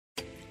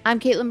I'm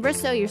Kaitlyn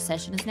Bristowe. Your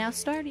session is now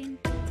starting.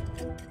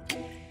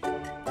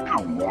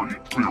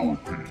 Welcome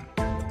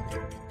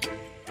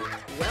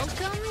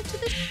to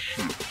the...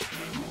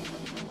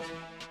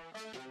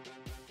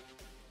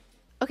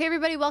 Okay,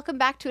 everybody, welcome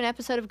back to an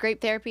episode of Grape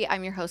Therapy.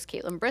 I'm your host,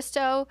 Kaitlyn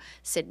Bristowe.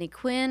 Sydney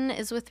Quinn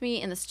is with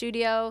me in the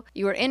studio.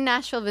 You were in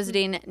Nashville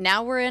visiting.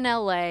 Now we're in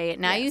LA.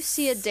 Now you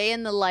see a day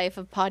in the life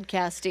of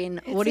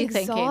podcasting. What are you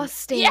thinking?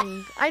 It's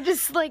exhausting. I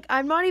just,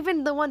 I'm not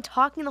even the one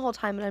talking the whole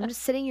time, and I'm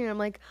just sitting here, and I'm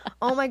like,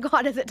 oh my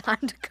God, is it time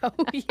to go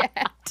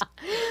yet?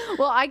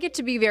 Well, I get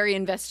to be very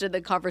invested in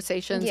the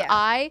conversations.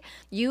 Yeah.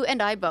 You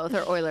and I both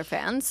are Oiler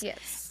fans.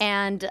 Yes.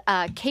 And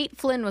Kait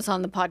Flynn was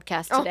on the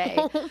podcast today.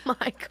 Oh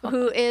my God.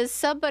 Who is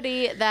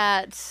somebody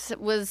that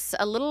was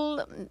a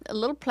little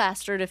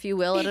plastered, if you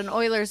will, at an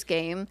Oilers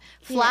game,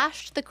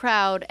 flashed the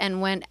crowd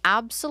and went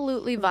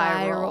absolutely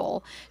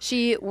viral.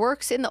 She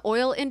works in the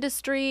oil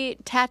industry,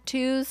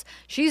 tattoos.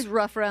 She's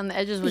rough around the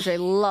edges, which I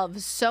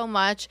love so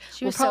much.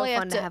 She was so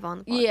fun to have on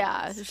the podcast.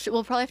 Yeah,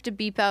 we'll probably have to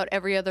beep out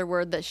every other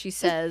word that she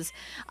says.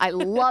 I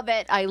love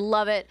it. I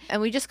love it.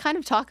 And we just kind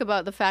of talk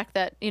about the fact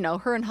that,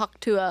 her and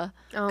Haktua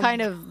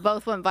kind of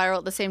both went viral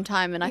at the same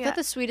time. And I thought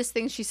the sweetest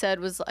thing she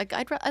said was, like,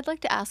 I'd like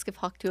to ask if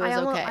Haktua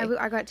is okay.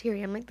 I got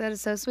teary. I'm like, that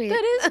is so sweet.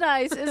 That is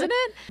nice, isn't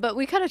it? But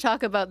we kind of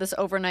talk about this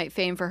overnight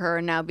fame for her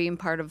and now being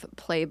part of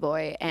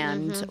Playboy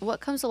and what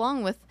comes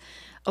along with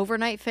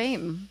overnight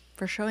fame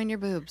for showing your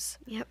boobs.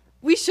 Yep.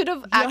 We should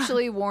have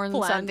actually worn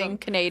something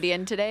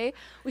Canadian today.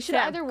 We should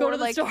either go wear to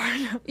the store.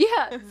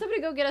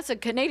 Somebody go get us a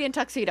Canadian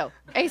tuxedo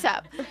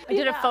ASAP. I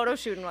did a photo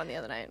shoot in one the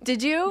other night.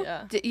 Did you?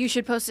 Yeah. You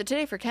should post it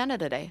today for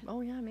Canada Day.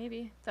 Oh, yeah,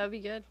 maybe. That would be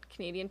good.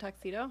 Canadian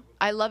tuxedo.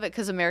 I love it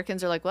because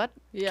Americans are like, what?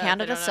 Yeah,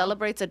 Canada they don't know.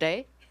 celebrates a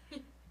day?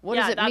 What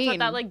does it that's mean?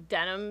 what that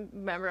denim.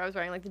 Remember, I was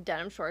wearing the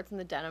denim shorts and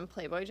the denim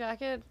Playboy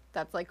jacket.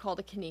 That's called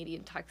a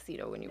Canadian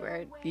tuxedo when you wear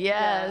it.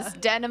 Yes,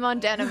 denim on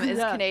denim is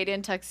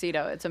Canadian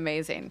tuxedo. It's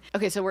amazing.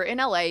 Okay, so we're in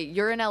LA.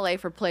 You're in LA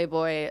for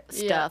Playboy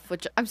stuff,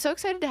 which I'm so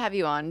excited to have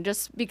you on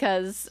just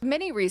because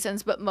many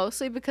reasons, but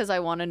mostly because I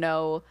want to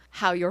know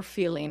how you're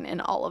feeling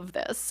in all of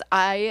this.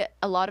 A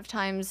lot of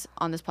times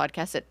on this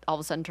podcast, it all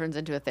of a sudden turns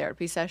into a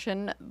therapy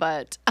session,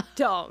 but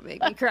Don't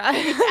make me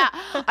cry.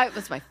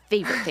 That's my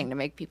favorite thing, to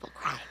make people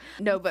cry.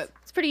 No, but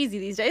It's pretty easy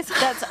these days.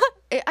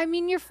 I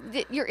mean,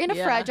 you're in a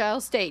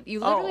fragile state. You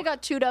literally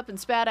got chewed up and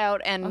spat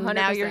out, and 100%.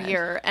 now you're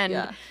here. And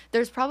Yeah.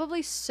 there's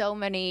probably so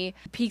many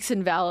peaks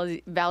and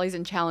valleys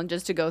and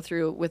challenges to go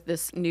through with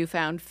this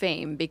newfound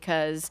fame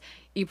because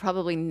you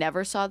probably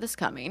never saw this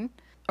coming.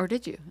 Or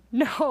did you?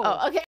 No.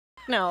 Oh, okay.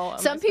 No.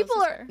 Some people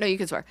are... No, you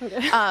can swear.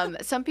 Okay.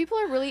 Some people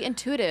are really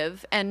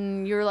intuitive,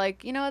 and you're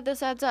like, you know what,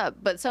 this adds up.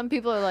 But some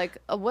people are like,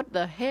 oh, what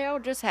the hell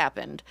just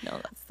happened? No,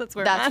 that's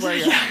where That's I'm where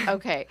at. you're at.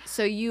 Okay,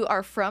 so you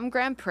are from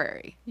Grand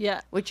Prairie.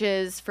 Yeah. Which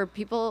is, for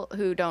people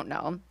who don't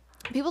know,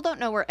 people don't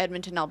know where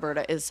Edmonton,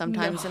 Alberta is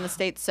sometimes in the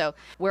States. So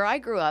where I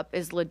grew up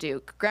is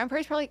Leduc. Grand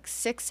Prairie's probably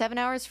 6-7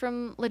 hours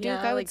from Leduc,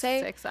 I would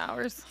say. 6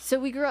 hours. So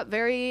we grew up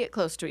very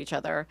close to each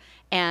other.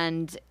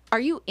 And are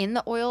you in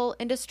the oil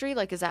industry?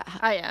 Like, is that...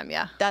 I am,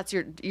 yeah. That's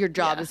your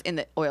job is in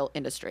the oil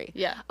industry?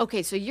 Yeah.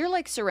 Okay, so you're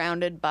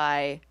surrounded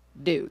by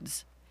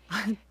dudes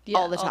Yeah,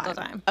 all the time. All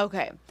the time.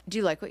 Okay. Do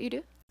you like what you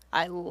do?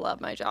 I love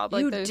my job.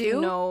 You there's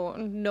do?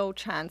 no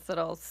chance that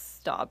I'll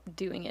stop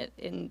doing it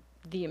in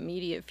the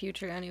immediate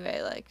future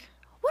anyway.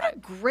 What a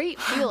great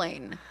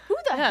feeling. Who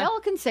the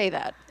hell can say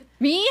that?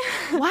 Me?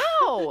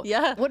 Wow.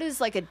 Yeah. What does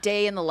a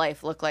day in the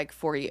life look like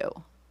for you?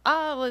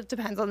 Well, it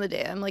depends on the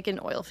day. I'm in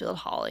oil field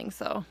hauling,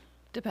 so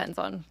depends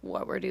on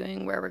what we're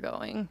doing, where we're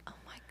going. Oh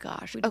my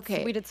gosh.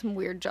 We did some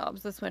weird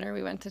jobs this winter.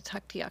 We went to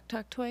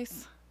Tuktoyaktuk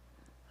twice.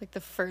 The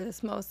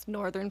furthest most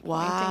northern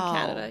point in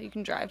Canada you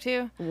can drive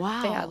to.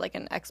 Wow. They had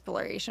an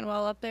exploration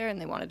well up there, and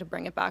they wanted to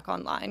bring it back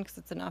online because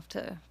it's enough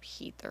to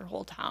heat their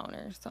whole town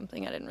or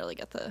something. I didn't really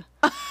get the...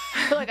 I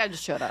feel like I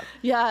just showed up.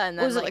 Yeah, and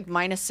then Was it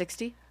minus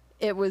 60?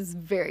 It was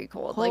very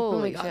cold. When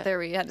Holy we got shit. there,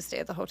 we had to stay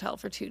at the hotel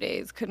for 2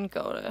 days. Couldn't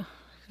go to...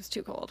 It was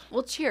too cold.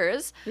 Well,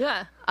 cheers.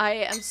 Yeah. I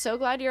am so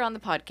glad you're on the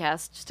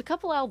podcast. Just a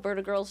couple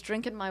Alberta girls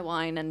drinking my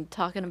wine and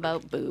talking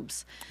about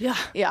boobs. Yeah.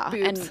 Yeah.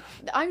 Boobs. And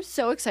I'm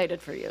so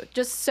excited for you.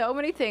 Just so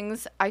many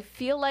things. I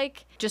feel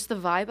like just the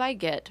vibe I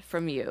get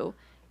from you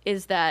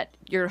is that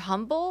you're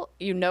humble,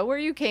 you know where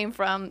you came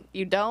from,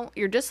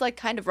 you're just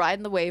kind of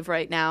riding the wave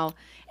right now,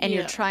 and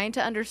you're trying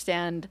to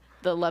understand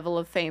the level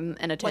of fame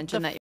and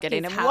attention that you're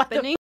getting. Is And what the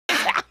happening?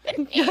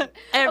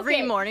 Every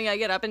Okay. morning I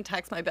get up and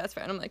text my best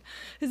friend. I'm like,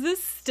 is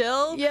this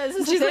still? Yeah, is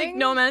this She's a like, thing?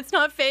 no, man, it's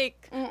not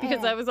fake.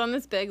 Because I was on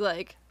this big,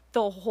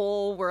 the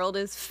whole world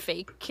is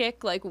fake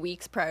kick,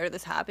 weeks prior to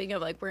this happening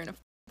of, we're in a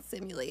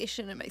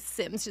simulation and my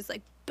Sim's just,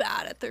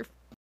 bad at their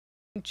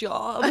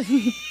job.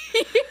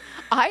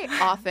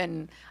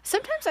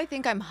 Sometimes I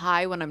think I'm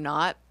high when I'm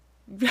not.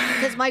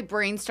 Because my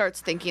brain starts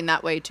thinking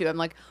that way too. I'm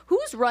like,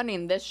 who's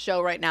running this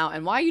show right now,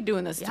 and why are you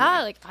doing this to me?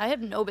 Yeah, I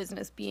have no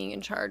business being in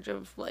charge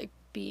of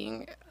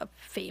being a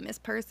famous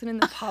person in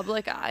the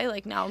public eye.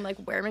 Like now I'm like,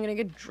 where am I gonna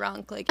get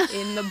drunk? Like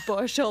in the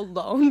bush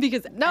alone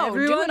because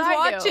everyone's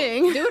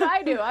watching. Do what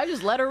I do. I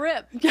just let her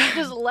rip.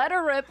 Just let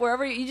her rip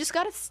wherever you just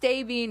gotta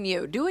stay being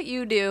you. Do what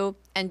you do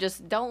and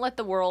just don't let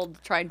the world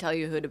try and tell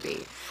you who to be.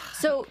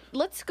 So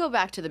let's go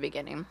back to the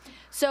beginning.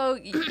 So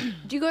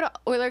do you go to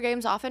Oiler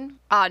games often?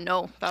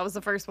 No. That was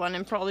the first one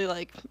in probably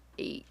like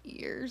 8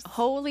 years.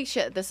 Holy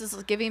shit. This is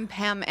giving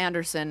Pam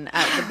Anderson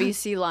at the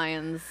BC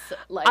Lions.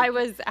 Like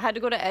I had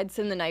to go to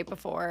Edson the night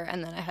before,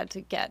 and then I had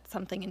to get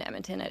something in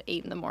Edmonton at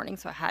 8 in the morning,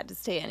 so I had to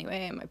stay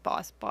anyway, and my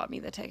boss bought me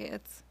the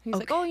tickets. He's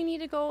like, oh, you need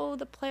to go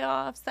the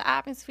playoffs, the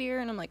atmosphere,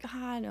 and I'm like,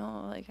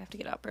 no, like I have to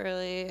get up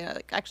early. And I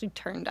like actually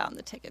turned down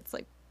the tickets,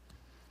 like,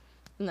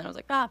 and then I was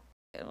like, I'll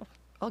go.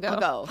 I'll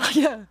go.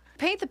 Yeah.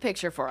 Paint the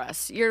picture for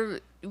us.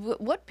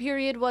 What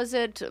period was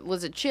it?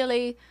 Was it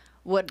chilly?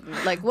 What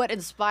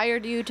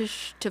inspired you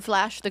to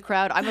flash the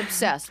crowd? I'm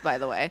obsessed, by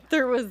the way.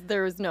 There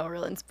was no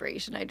real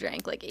inspiration. I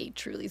drank like 8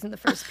 Trulies in the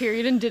first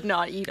period and did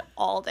not eat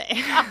all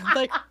day.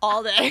 Like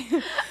all day.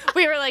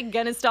 We were like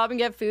gonna stop and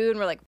get food and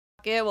we're like,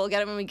 fuck it, we'll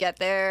get it when we get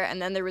there.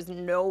 And then there was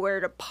nowhere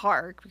to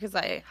park because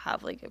I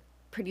have like a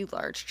pretty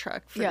large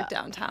truck for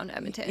downtown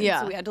Edmonton.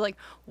 Yeah. So we had to like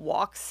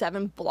walk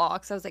 7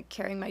 blocks. I was like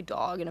carrying my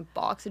dog and a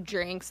box of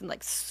drinks and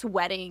like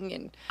sweating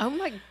and oh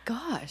my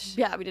gosh.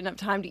 yeah, we didn't have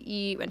time to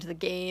eat, went to the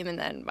game, and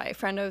then my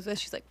friend I was with,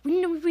 she's like,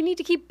 we need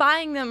to keep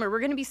buying them or we're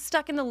gonna be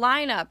stuck in the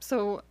lineup.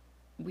 So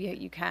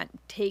you can't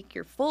take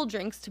your full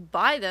drinks to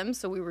buy them,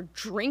 so we were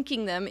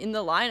drinking them in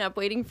the lineup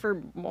waiting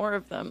for more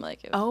of them.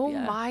 Like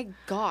my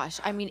gosh.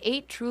 I mean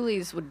 8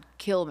 Trulies would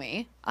kill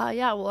me.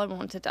 Yeah, well I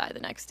want to die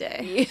the next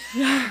day.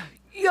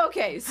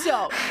 Okay,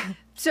 so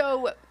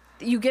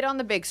you get on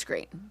the big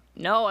screen.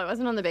 No, I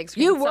wasn't on the big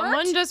screen. You weren't?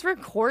 Someone just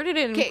recorded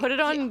it and put it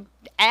on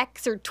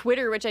X or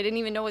Twitter, which I didn't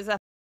even know was a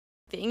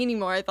thing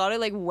anymore. I thought it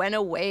like went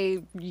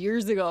away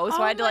years ago,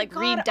 so I had to like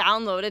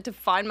re-download it to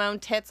find my own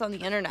tits on the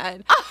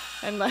internet.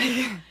 And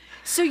like,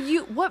 so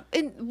what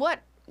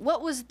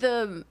was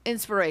the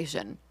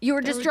inspiration? You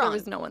were just drunk. There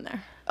was no one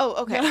there.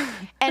 Oh, okay.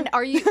 And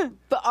are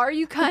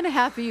you kind of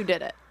happy you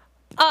did it?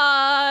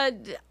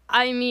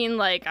 I mean,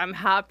 like, I'm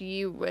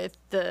happy with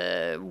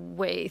the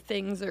way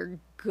things are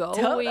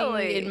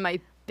going in my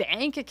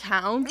bank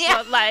account,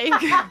 but like,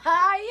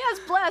 yes,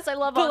 bless. I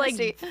love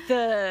honesty. Like,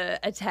 the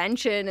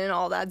attention and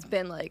all that's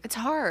been like, it's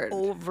hard,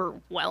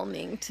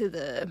 overwhelming to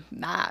the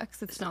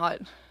max. It's not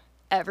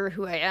ever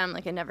who I am.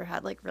 Like, I never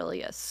had like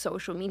really a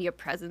social media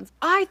presence.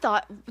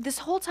 This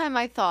whole time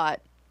I thought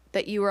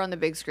that you were on the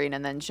big screen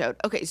and then showed.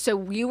 Okay,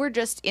 so you were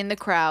just in the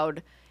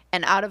crowd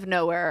and out of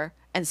nowhere.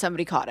 And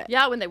somebody caught it.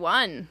 Yeah, when they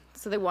won.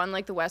 So they won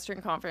like the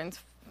Western Conference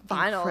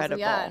Finals. Incredible.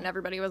 Yeah, and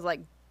everybody was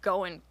like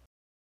going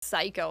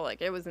psycho. Like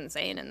it was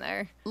insane in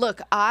there. Look,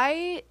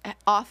 I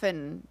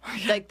often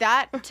like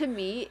that. To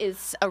me,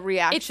 is a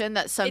reaction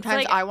that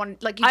sometimes I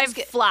want. Like I've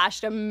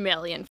flashed a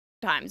million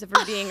times. If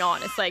we're being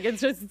honest, like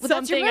it's just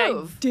something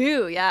I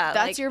do. Yeah,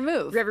 that's like, your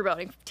move.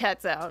 Riverboating,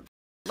 tits out.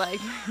 Like,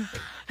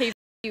 hey,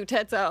 you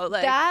tits out.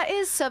 Like that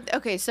is something.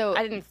 Okay, so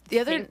I didn't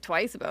think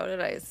twice about it.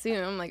 I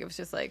assume like it was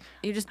just like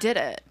you just did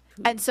it.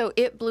 And so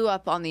it blew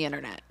up on the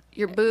internet.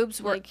 Your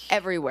boobs were like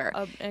everywhere.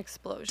 An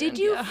explosion. Did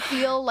you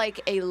feel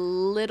like a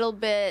little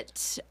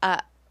bit,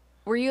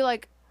 were you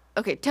like,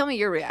 okay, tell me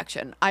your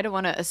reaction. I don't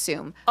want to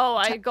assume. Oh,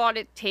 I got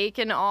it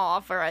taken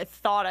off, or I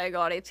thought I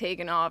got it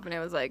taken off, and it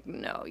was like,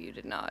 no, you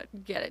did not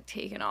get it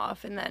taken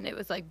off. And then it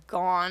was like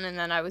gone, and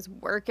then I was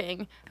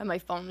working, and my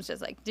phone was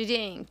just like,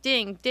 ding,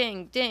 ding,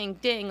 ding, ding,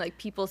 ding, like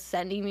people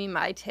sending me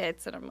my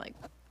tits, and I'm like,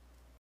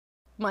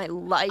 my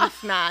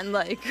life, man,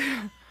 like...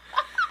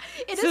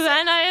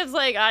 Then I was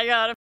like, I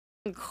gotta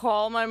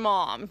call my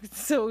mom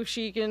so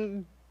she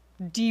can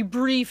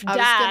debrief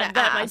Dad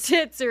that my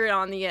tits are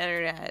on the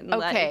internet. And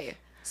okay. Like,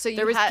 so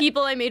there was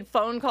people I made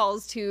phone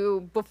calls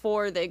to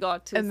before they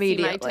got to see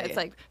my tits.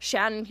 Like,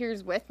 Shannon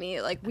here's with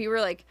me. Like, we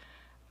were like,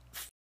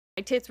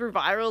 my tits were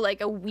viral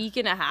like a week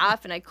and a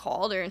half, and I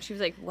called her and she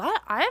was like,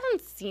 what? I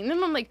haven't seen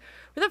them. I'm like,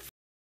 where the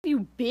have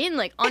you been?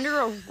 Like, under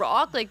a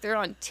rock? Like, they're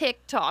on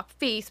TikTok,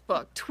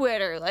 Facebook,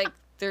 Twitter. Like,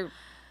 they're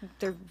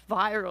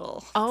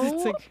viral.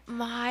 Oh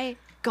my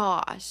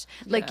gosh.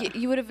 Like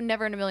you would have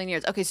never in a million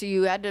years. Okay, so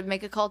you had to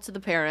make a call to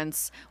the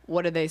parents.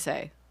 What did they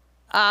say?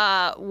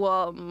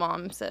 Well,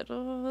 Mom said,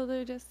 oh,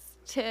 they're just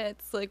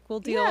tits. Like,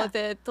 we'll deal with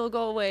it. They'll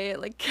go away. It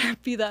like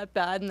can't be that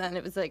bad. And then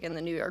it was like in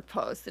the New York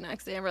Post the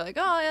next day, and we're like,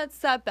 oh, yeah, it's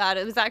that bad.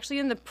 It was actually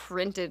in the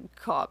printed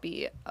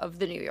copy of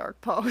the New York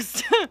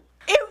Post.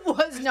 It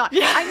was not.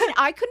 Yeah. I mean,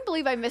 I couldn't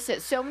believe I missed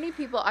it. So many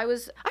people, I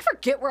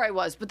forget where I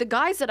was, but the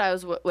guys that I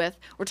was with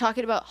were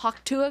talking about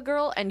Hawktua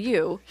Girl and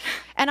you.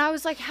 And I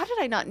was like, how did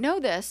I not know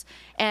this?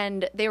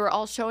 And they were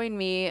all showing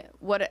me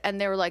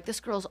and they were like, this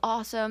girl's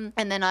awesome.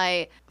 And then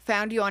I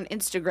found you on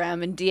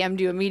Instagram and DM'd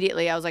you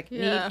immediately. I was like,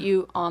 need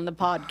you on the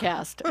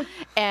podcast.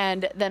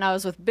 And then I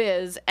was with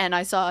Biz and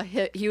I saw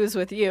he was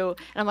with you.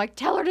 And I'm like,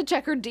 tell her to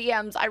check her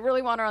DMs. I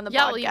really want her on the podcast.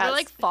 Yeah, well, you were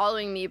like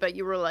following me, but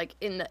you were like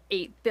in the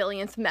 8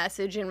 billionth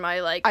message in my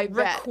like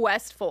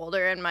request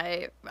folder. And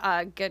my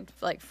good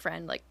like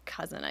friend, like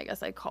cousin, I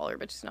guess I call her,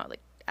 but she's not like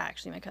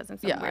actually my cousin.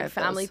 Some weird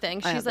family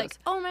thing. She's like,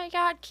 oh my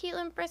God,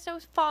 Kaitlyn Bristowe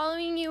is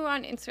following you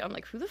on Instagram. I'm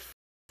like, who the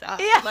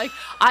yeah. Like,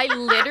 I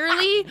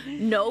literally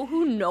know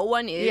who no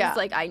one is. Yeah.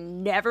 Like, I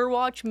never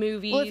watch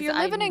movies. Well, if you're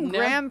living in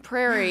Grand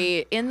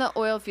Prairie in the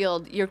oil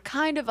field, you're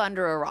kind of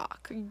under a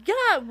rock.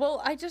 Yeah,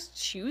 well, I just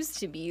choose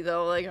to be,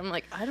 though. Like, I'm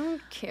like, I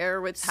don't care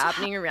what's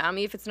happening around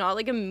me. If it's not,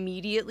 like,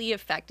 immediately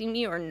affecting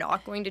me or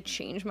not going to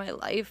change my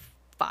life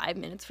 5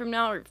 minutes from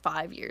now or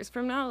 5 years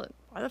from now, like,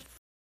 why the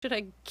should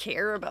I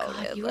care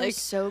about it? You like, are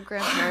so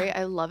Grand Prairie.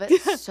 I love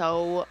it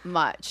so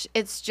much.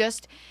 It's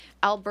just...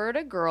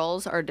 Alberta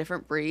girls are a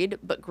different breed,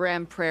 but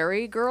Grand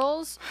Prairie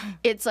girls,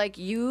 it's like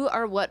you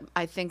are what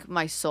I think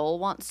my soul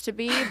wants to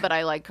be, but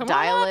I like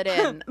dial it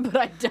in. But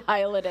I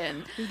dial it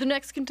in. The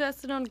next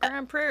contestant on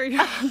Grand Prairie.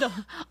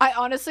 I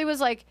honestly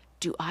was like,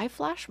 do I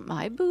flash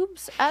my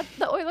boobs at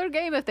the Oiler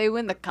game if they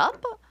win the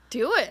cup?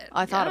 Do it.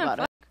 I thought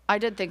about it. I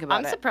did think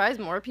about it. I'm surprised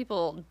more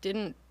people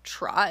didn't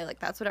try. Like,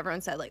 that's what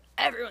everyone said. Like,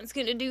 everyone's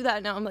going to do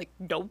that now. I'm like,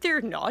 no, they're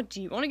not. Do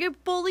you want to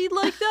get bullied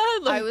like that?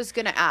 Like, I was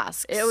going to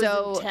ask. It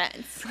was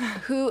intense.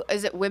 Who,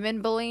 is it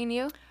women bullying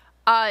you?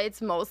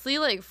 It's mostly,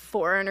 like,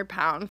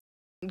 400-pound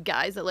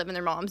guys that live in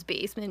their mom's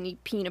basement and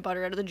eat peanut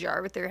butter out of the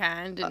jar with their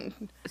hand and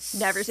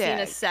never seen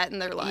a set in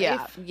their life.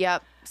 Yeah,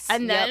 yep.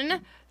 And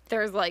then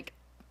there's, like,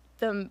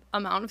 the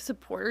amount of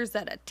supporters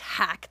that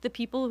attack the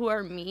people who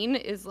are mean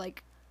is,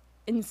 like,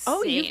 insane.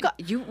 Oh,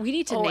 we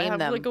need to name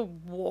them. Like a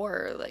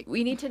war. Like,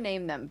 we need to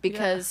name them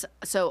because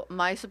so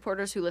my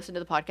supporters who listen to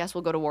the podcast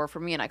will go to war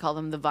for me, and I call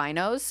them the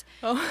Vinos.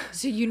 Oh,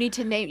 so you need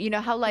to name. You know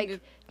how like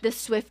the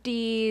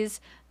Swifties,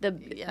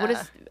 what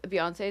is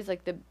Beyonce's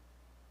like the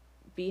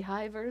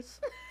Beehivers?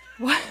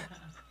 What?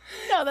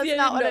 No, that's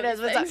not what it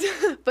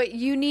is. But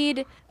you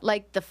need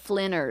like the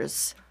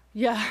Flynners.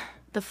 Yeah.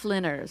 The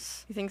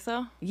Flynners. You think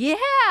so?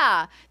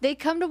 Yeah, they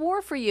come to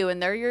war for you,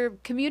 and they're your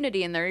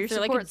community, and they're your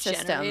support like a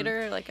system.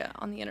 Generator, like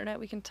on the internet,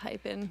 we can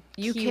type in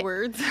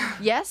keywords.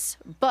 Yes,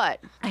 but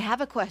I have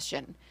a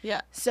question.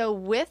 Yeah. So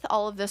with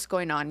all of this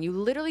going on, you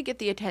literally get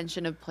the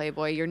attention of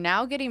Playboy. You're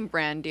now getting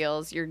brand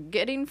deals. You're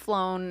getting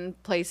flown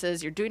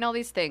places. You're doing all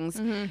these things.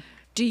 Mm-hmm.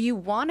 Do you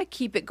want to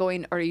keep it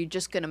going, or are you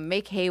just going to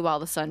make hay while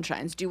the sun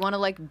shines? Do you want to,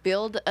 like,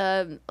 build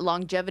a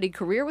longevity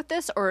career with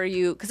this, or are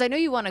you... Because I know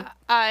you want to...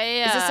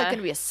 is this, like, going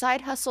to be a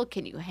side hustle?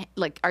 Can you...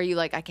 Like, are you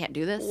like, I can't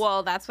do this?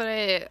 Well, that's what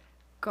I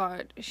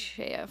got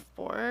Shaya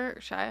for.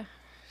 Shaya?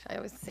 I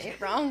always say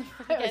it wrong.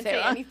 I can't say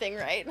anything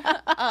right.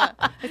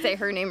 I say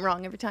her name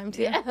wrong every time,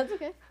 too. Yeah, that's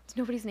okay.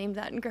 Nobody's named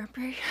that in Grand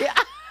Prairie. Yeah.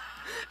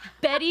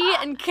 Betty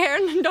and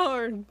Karen,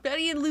 no,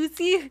 Betty and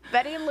Lucy.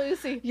 Betty and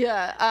Lucy.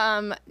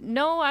 Yeah.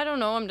 No, I don't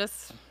know. I'm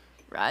just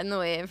riding the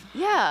wave.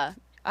 Yeah.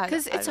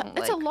 Because it's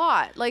a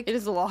lot. Like, it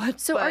is a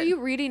lot. So are you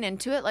reading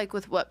into it, like,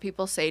 with what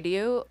people say to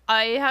you?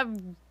 I have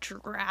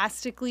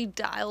drastically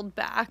dialed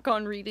back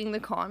on reading the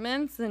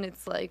comments, and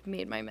it's, like,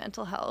 made my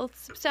mental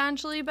health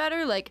substantially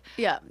better. Like,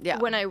 yeah.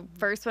 When I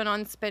first went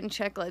on Spin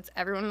Chicklets,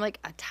 everyone, like,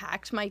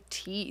 attacked my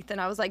teeth, and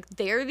I was like,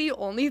 they're the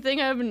only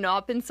thing I have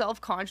not been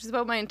self-conscious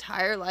about my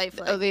entire life.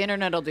 Like, the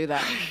internet will do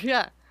that.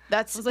 Yeah.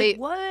 I was like,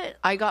 what?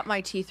 I got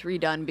my teeth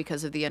redone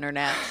because of the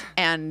internet,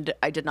 and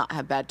I did not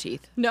have bad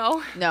teeth.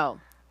 No? No.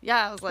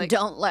 Yeah, I was like...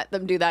 Don't let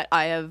them do that.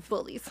 I have...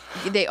 Bullies.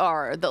 They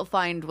are. They'll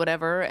find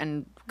whatever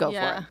and go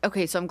for it.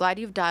 Okay, so I'm glad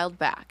you've dialed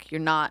back.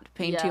 You're not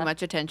paying too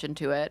much attention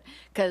to it.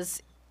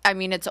 Because, I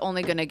mean, it's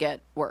only going to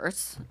get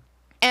worse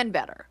and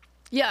better.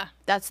 Yeah.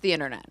 That's the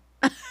internet.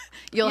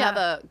 You'll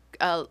have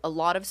a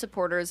lot of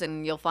supporters,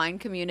 and you'll find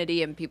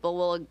community, and people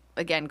will,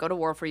 again, go to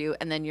war for you.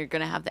 And then you're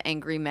going to have the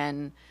angry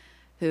men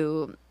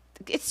who...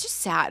 It's just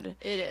sad.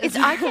 It is.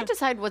 I can't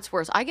decide what's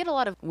worse. I get a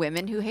lot of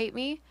women who hate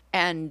me,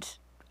 and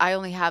I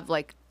only have,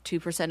 like,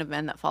 2% of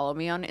men that follow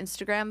me on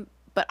Instagram,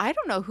 but I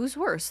don't know who's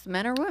worse,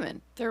 men or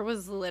women. There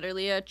was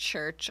literally a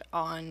church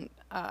on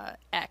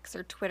X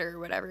or Twitter or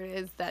whatever it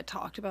is that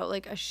talked about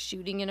like a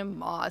shooting in a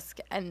mosque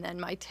and then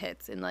my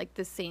tits in like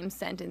the same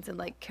sentence and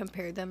like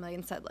compared them like,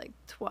 and said like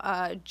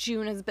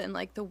June has been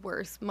like the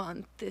worst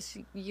month this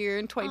year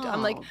in 2020.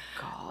 I'm like,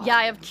 God. Yeah,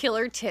 I have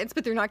killer tits,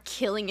 but they're not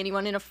killing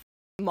anyone in a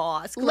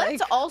mosque.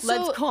 Let's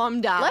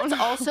calm down. Let's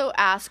also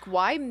ask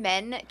why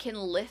men can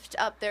lift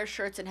up their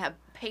shirts and have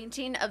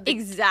painting of the...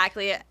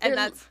 Exactly. And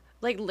that's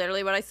like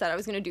literally what I said I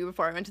was going to do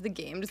before I went to the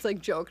game. Just like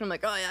joking. I'm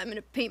like, oh yeah, I'm going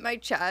to paint my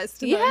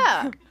chest.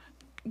 Yeah.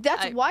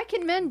 Why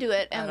can men do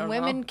it and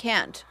women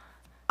can't?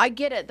 I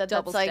get it.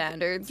 Double that's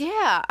standards. Like,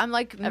 yeah. I'm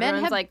like,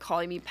 everyone's like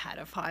calling me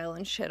pedophile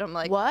and shit. I'm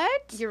like,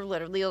 what? You're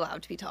literally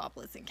allowed to be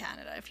topless in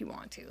Canada if you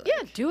want to. Like,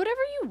 yeah, do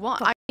whatever you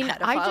want. I mean,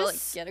 pedophile, I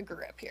just like, get a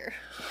grip here.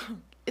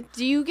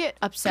 Do you get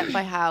upset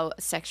by how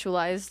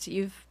sexualized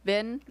you've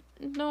been?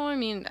 No, I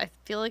mean, I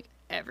feel like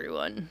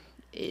everyone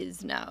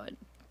is now.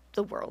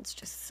 The world's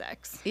just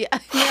sex. Yeah.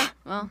 Yeah.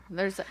 Well,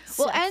 there's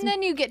and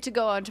then you get to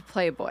go on to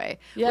Playboy,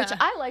 which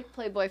I like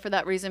Playboy for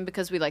that reason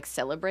because we like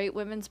celebrate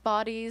women's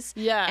bodies.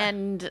 Yeah.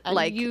 And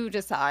like you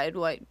decide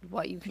what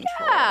you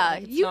control. Yeah,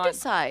 Like, you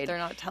decide. They're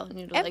not telling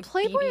you to And like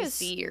Playboy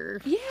BBC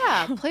or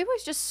yeah,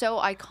 Playboy's just so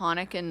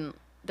iconic, and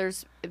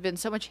there's been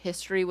so much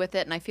history with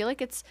it, and I feel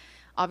like it's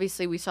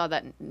obviously we saw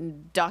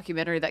that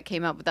documentary that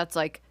came out, but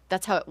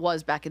that's how it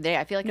was back in the day.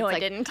 I feel like No, it's I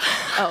like, didn't.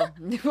 Oh,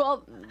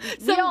 well,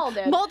 we all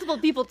did. Multiple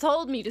people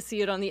told me to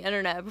see it on the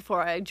internet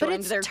before I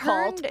joined their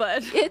cult,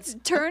 but it's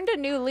turned a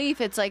new leaf.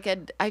 It's like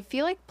I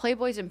feel like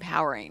Playboy's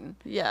empowering.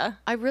 yeah.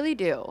 I really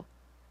do.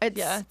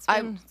 It's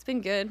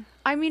been good.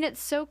 I mean,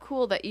 it's so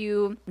cool that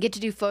you get to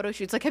do photo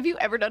shoots. Like, have you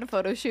ever done a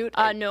photo shoot?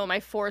 No, my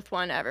 4th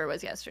one ever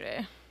was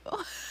yesterday.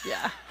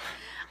 Yeah.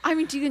 I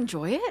mean, do you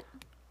enjoy it?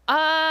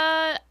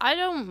 I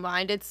don't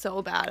mind it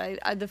so bad.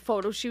 I the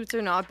photo shoots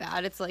are not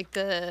bad. It's like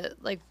the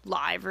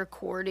live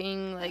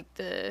recording, like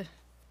the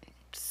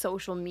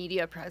social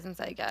media presence,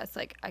 I guess.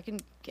 Like I can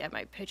get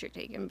my picture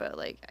taken, but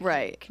like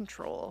I can't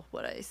control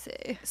what I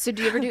say. So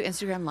do you ever do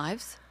Instagram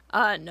lives?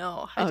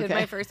 No. I did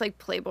my first like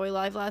Playboy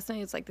live last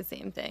night. It's like the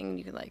same thing.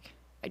 You can like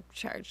I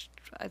charged,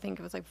 I think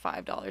it was like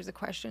 $5 a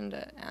question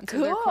to answer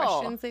their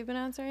questions they've been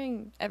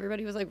answering.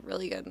 Everybody was like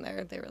really good in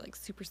there. They were like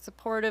super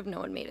supportive.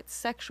 No one made it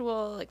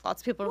sexual. Like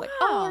lots of people were like,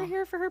 oh, we're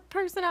here for her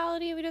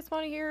personality. We just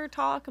want to hear her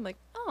talk. I'm like,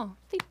 oh,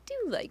 they do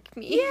like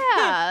me.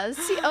 Yeah.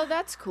 See, oh,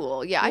 that's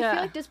cool. Yeah. I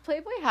feel like, does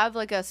Playboy have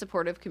like a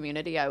supportive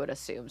community? I would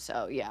assume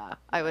so. Yeah,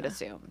 I would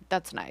assume.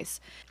 That's nice.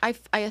 I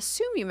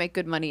assume you make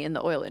good money in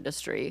the oil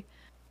industry.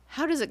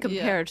 How does it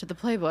compare to the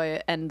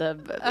Playboy and the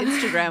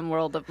Instagram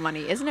world of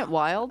money? Isn't it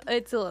wild?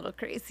 It's a little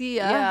crazy,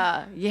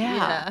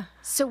 yeah.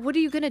 So what are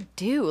you gonna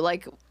do?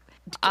 Like,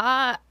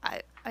 are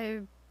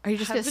you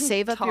just gonna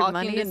save up your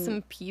money to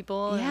some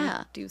people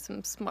and do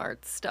some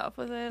smart stuff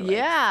with it?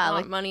 Like,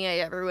 like money I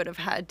ever would have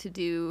had to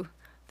do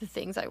the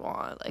things I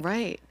want.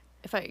 Like,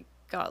 if I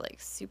got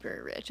like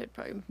super rich, I'd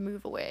probably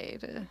move away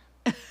to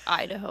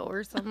Idaho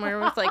or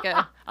somewhere with like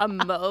a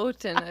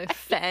moat and a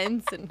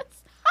fence and.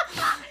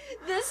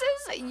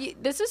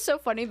 This is so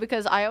funny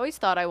because I always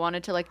thought I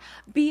wanted to like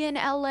be in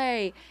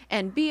LA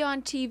and be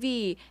on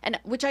TV, and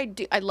which I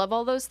do. I love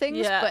all those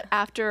things, but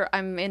after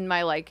I'm in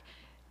my like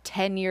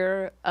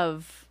 10-year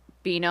of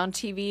being on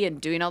TV and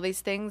doing all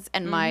these things,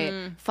 and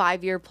my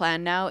 5-year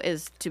plan now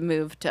is to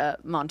move to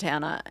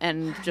Montana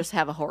and just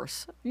have a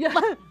horse. Yeah.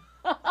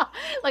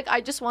 Like I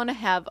just want to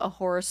have a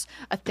horse,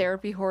 a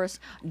therapy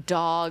horse,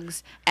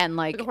 dogs, and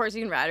like a horse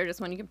you can ride or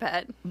just one you can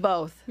pet.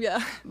 Both.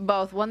 Yeah.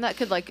 Both. One that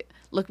could like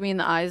look me in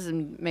the eyes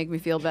and make me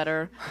feel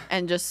better,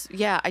 and just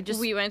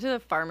we went to the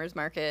farmer's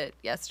market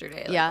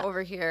yesterday,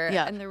 over here,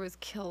 and there was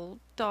kill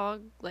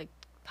dog like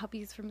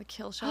puppies from the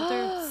kill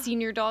shelter.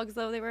 Senior dogs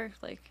though, they were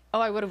like. Oh,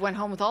 I would have went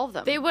home with all of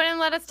them. They wouldn't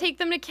let us take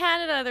them to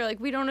Canada. They're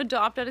like, we don't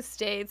adopt out of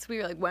states.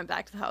 We like went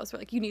back to the house. We're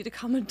like, you need to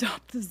come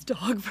adopt this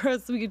dog for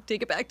us so we could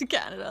take it back to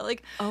Canada.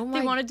 Like,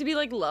 they wanted to be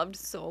like loved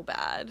so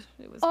bad.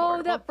 It was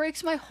horrible. That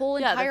breaks my whole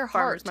entire heart.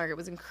 Farmer's market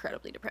was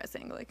incredibly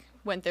depressing. Like,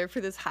 went there for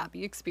this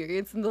happy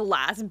experience, and the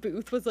last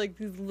booth was like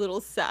these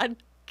little sad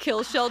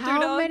kill shelter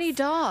dogs. How many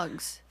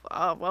dogs?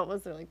 What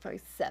was there, like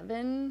probably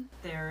 7?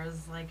 There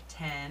was like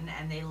 10,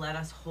 and they let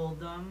us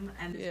hold them,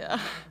 and this guy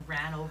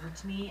ran over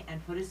to me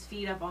and put his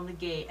feet up on the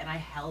gate, and I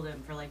held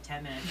him for like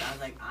 10 minutes. I was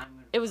like,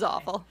 It was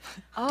awful.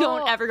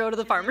 Don't ever go to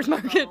the farmer's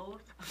market.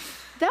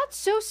 That's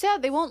so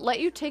sad. They won't let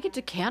you take it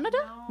to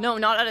Canada? No,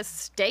 not out of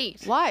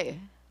state. Why?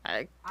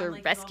 Their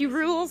rescue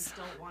rules. You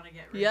don't want to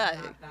get rid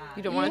of that bad.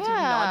 You don't want it to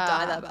not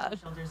die that bad.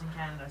 Shelters in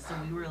Canada, so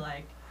we were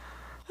like,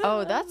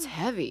 oh, that's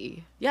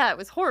heavy. Yeah, it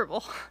was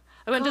horrible.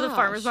 I went to the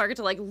farmer's market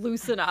to like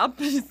loosen up.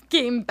 Just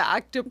came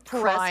back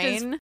depressed.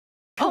 Crying.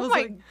 Oh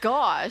my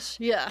gosh.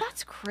 Yeah.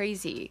 That's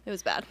crazy. It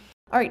was bad.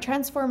 All right,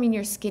 transforming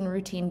your skin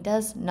routine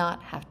does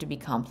not have to be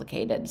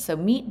complicated. So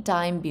meet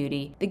Dime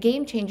Beauty, the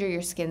game changer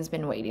your skin's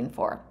been waiting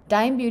for.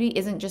 Dime Beauty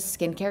isn't just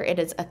skincare, it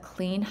is a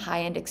clean,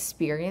 high-end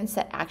experience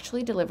that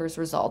actually delivers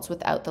results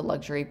without the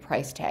luxury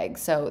price tag.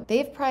 So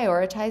they've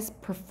prioritized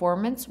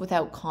performance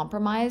without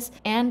compromise,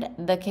 and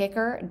the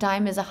kicker,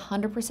 Dime is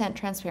 100%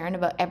 transparent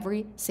about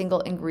every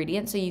single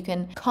ingredient, so you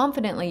can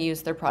confidently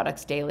use their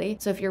products daily.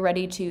 So if you're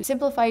ready to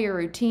simplify your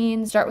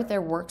routine, start with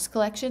their Works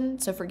collection,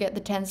 so forget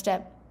the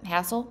 10-step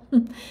hassle.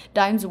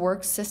 Dime's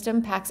Works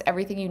system packs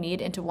everything you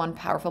need into one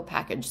powerful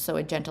package. So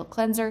a gentle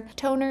cleanser,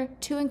 toner,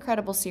 2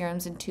 incredible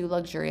serums, and 2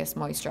 luxurious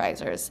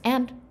moisturizers.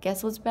 And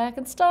guess what's back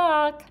in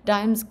stock?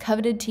 Dime's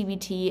coveted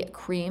TBT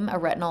cream, a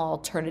retinol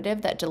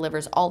alternative that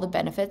delivers all the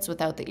benefits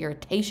without the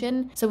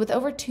irritation. So with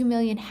over 2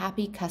 million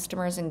happy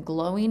customers and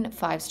glowing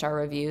 5-star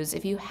reviews,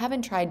 if you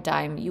haven't tried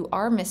Dime, you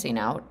are missing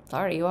out.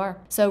 Sorry, you are.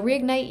 So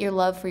reignite your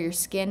love for your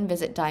skin.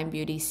 Visit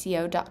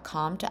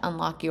dimebeautyco.com to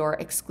unlock your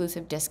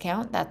exclusive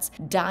discount. That's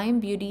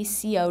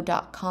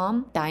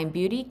dimebeautyco.com. Dime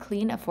Beauty,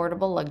 clean,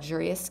 affordable,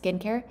 luxurious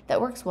skincare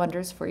that works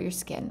wonders for your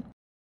skin.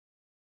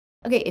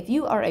 Okay, if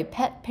you are a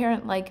pet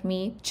parent like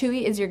me,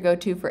 Chewy is your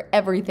go-to for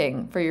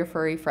everything for your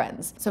furry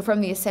friends. So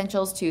from the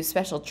essentials to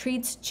special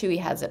treats, Chewy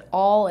has it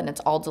all, and it's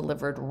all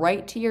delivered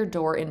right to your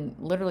door in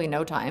literally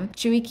no time.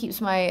 Chewy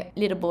keeps my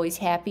little boys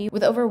happy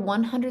with over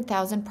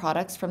 100,000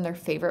 products from their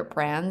favorite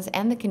brands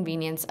and the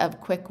convenience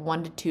of quick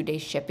 1 to 2 day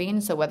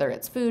shipping. So whether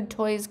it's food,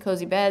 toys,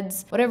 cozy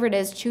beds, whatever it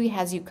is, Chewy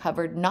has you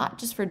covered, not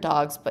just for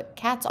dogs, but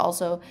cats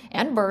also,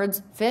 and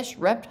birds, fish,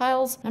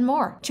 reptiles, and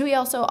more. Chewy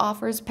also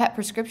offers pet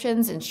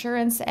prescriptions,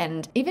 insurance, and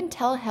even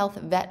telehealth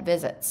vet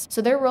visits.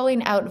 So they're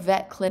rolling out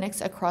vet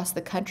clinics across the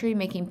country,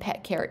 making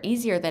pet care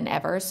easier than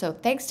ever. So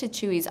thanks to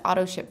Chewy's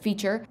auto ship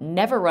feature,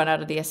 never run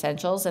out of the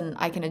essentials, and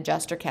I can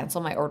adjust or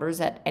cancel my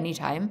orders at any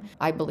time.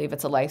 I believe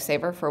it's a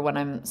lifesaver for when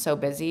I'm so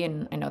busy,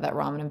 and I know that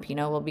Ramen and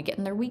Pino will be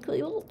getting their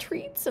weekly little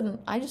treats, and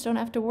I just don't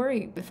have to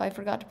worry if I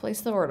forgot to place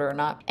the order or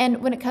not.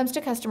 And when it comes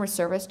to customer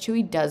service,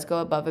 Chewy does go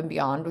above and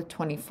beyond with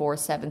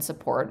 24/7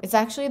 support. It's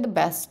actually the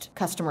best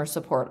customer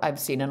support I've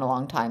seen in a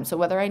long time. So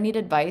whether I need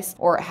advice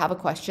or have a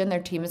question,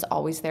 their team is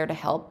always there to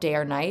help day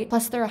or night.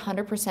 Plus their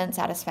 100%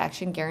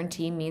 satisfaction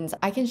guarantee means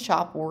I can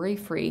shop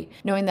worry-free,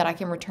 knowing that I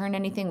can return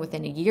anything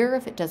within a year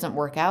if it doesn't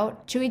work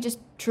out. Chewy just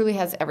truly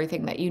has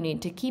everything that you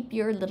need to keep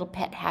your little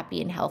pet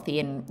happy and healthy.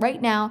 And right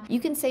now,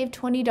 you can save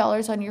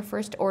 $20 on your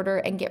first order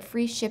and get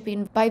free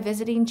shipping by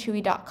visiting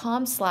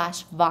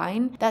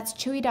chewy.com/vine. That's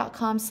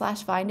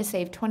chewy.com/vine to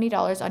save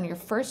 $20 on your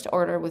first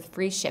order with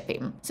free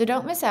shipping. So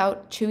don't miss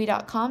out,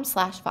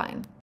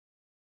 chewy.com/vine.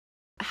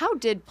 How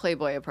did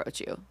Playboy approach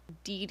you?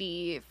 Dee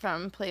Dee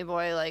from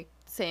Playboy, like,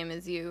 same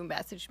as you,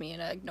 messaged me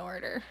and I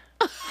ignored her.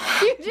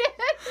 You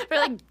did? For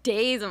like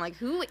days, I'm like,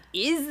 who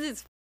is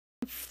this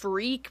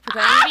freak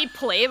pretending to be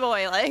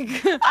Playboy? Like,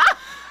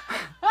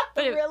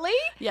 but Really?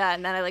 Yeah,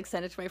 and then I like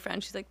sent it to my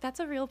friend. She's like, that's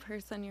a real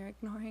person you're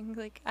ignoring.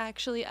 Like,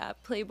 actually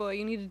at Playboy,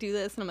 you need to do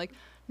this. And I'm like,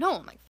 no,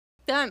 I'm like,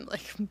 them.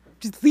 Like,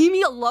 just leave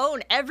me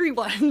alone,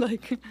 everyone.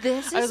 Like,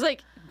 I was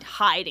like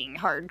hiding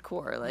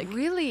hardcore, like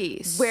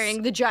Really?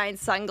 wearing the giant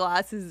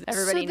sunglasses.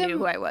 Everybody then- knew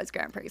who I was.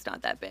 Grand Prairie's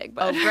not that big,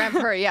 Oh, but Grand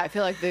Prairie, yeah, I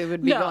feel like they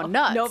would be going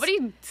nuts.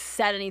 nobody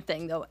said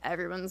anything though.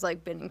 Everyone's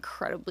like been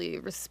incredibly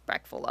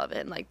respectful of it.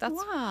 And like that's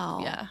Wow.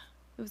 yeah,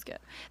 it was good.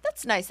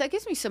 That's nice. That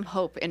gives me some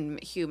hope in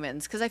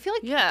humans because I feel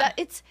like Yeah. that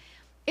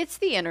it's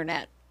the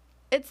internet.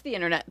 It's the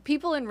internet.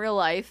 People in real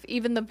life,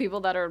 even the people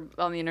that are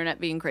on the internet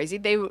being crazy,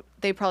 they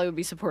probably would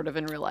be supportive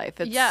in real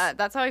life. Yeah,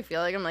 that's how I feel.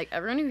 Like I'm like,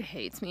 everyone who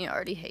hates me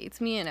already hates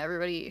me, and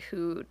everybody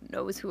who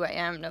knows who I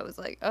am knows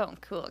like, oh,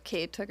 cool,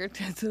 Kait took her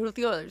to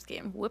the Oilers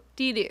game.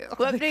 Whoop-de-doo.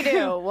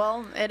 Whoop-de-doo.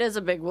 Well, it is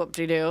a big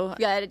whoop-de-doo.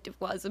 Yeah, it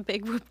was a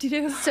big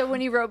whoop-de-doo. So when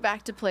you wrote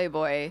back to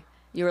Playboy,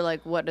 you were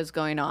like, what is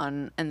going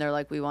on? And they're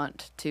like, we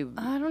want to...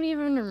 I don't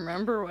even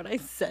remember what I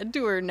said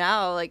to her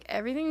now. Like,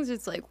 everything's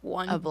just like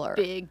one A blur.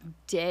 big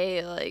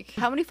day. Like,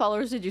 How many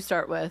followers did you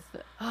start with?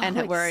 And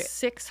like where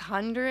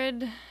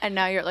 600. and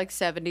now you're at like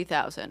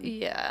 70,000.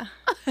 Yeah.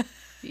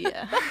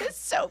 Yeah. It's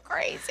so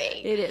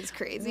crazy. It is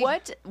crazy.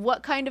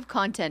 What kind of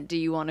content do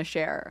you want to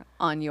share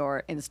on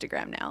your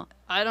Instagram now?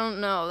 I don't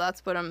know.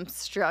 That's what I'm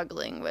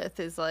struggling with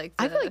is like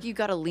I feel the- like you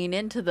got to lean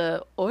into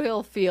the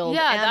oil field.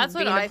 Yeah, and that's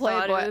what being a I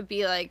thought. Playboy. It would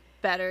be like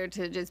better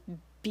to just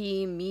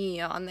be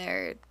me on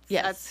there.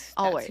 Yes, that's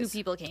always. who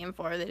people came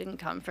for. They didn't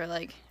come for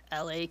like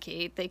LA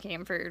Kait. They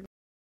came for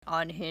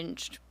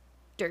unhinged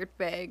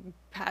dirtbag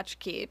patch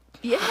Kait.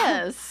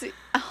 Yes,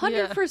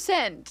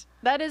 100%.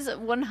 That is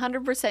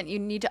 100%. You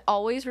need to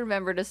always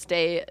remember to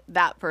stay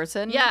that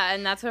person. Yeah,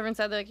 and that's what everyone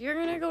said. They're like, you're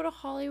gonna go to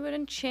Hollywood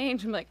and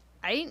change. I'm like,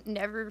 I ain't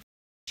never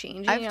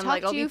changing. I've I'm talked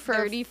like, to I'll you be for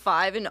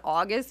 35 in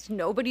August.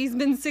 Nobody's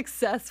been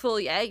successful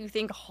yet. You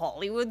think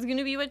Hollywood's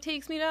gonna be what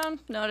takes me down?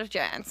 Not a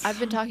chance. I've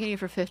been talking to you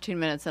for 15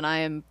 minutes, and I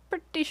am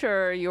pretty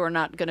sure you are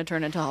not going to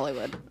turn into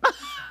Hollywood.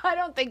 I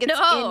don't think it's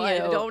no, in I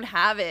you. don't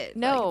have it.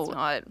 No,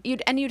 like,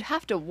 it's not. you'd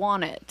have to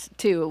want it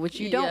too, which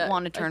you don't Yeah,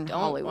 want to I turn don't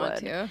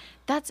Hollywood. want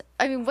to.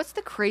 I mean, what's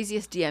the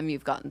craziest DM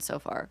you've gotten so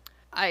far?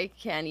 I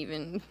can't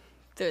even.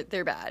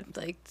 They're bad.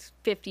 Like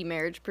 50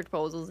 marriage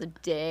proposals a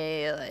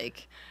day.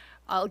 Like,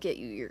 I'll get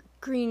you your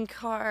green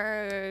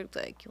card.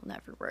 Like, you'll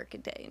never work a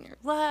day in your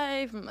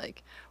life. I'm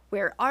like,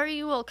 where are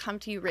you? I'll come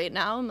to you right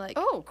now. I'm like,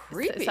 Oh,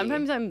 creepy.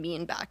 Sometimes I'm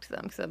mean back to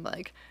them because I'm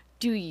like,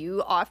 do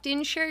you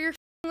often share your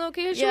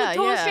location Yeah, with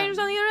total yeah. strangers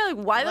on the internet?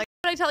 Like, why the f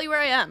would I tell you where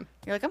I am?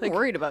 You're like, I'm Like,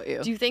 worried about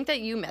you. Do you think that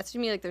you messaged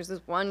me? Like, there's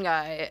this one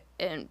guy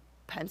in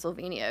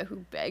Pennsylvania who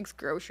begs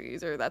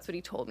groceries, or that's what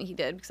he told me he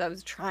did, because I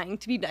was trying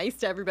to be nice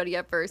to everybody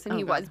at first, and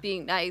he God. was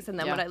being nice, and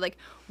then when Yeah. I like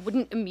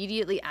wouldn't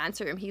immediately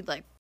answer him, he'd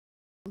like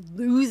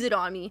lose it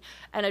on me,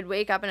 and I'd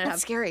wake up and I'd That's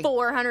have scary.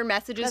 400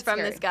 messages That's from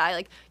scary. this guy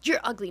like, you're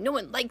ugly, no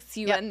one likes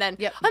you. Yep, And then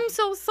yep. I'm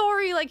so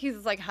sorry, like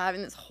he's like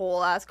having this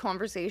whole ass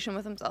conversation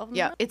with himself. I'm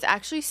Yeah, like, it's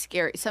actually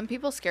scary. Some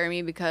people scare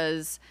me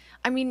because,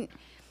 I mean,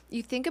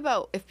 you think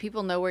about if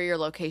people know where your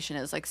location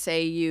is, like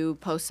say you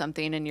post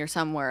something and you're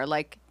somewhere,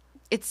 like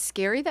it's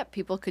scary that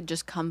people could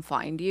just come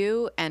find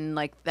you, and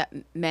like that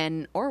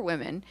men or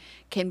women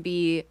can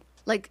be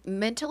like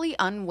mentally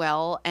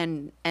unwell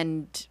and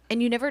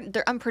you never,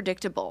 they're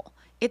unpredictable.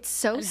 It's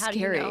so And how do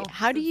you scary. know?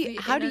 How do It's you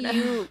the how do internet.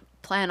 you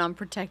plan on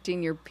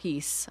protecting your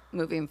peace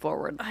moving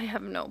forward? I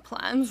have no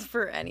plans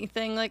for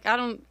anything. Like, I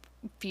don't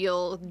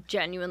feel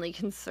genuinely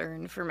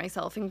concerned for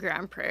myself in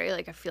Grand Prairie.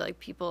 Like, I feel like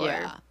people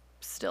are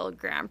still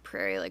Grand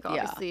Prairie. Like,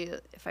 obviously,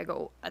 if I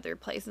go other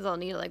places, I'll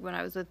need, like, when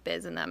I was with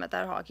Biz and them at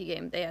that hockey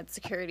game, they had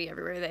security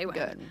everywhere they went.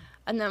 Good.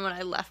 And then when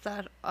I left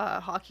that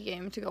hockey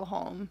game to go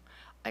home,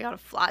 I got a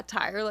flat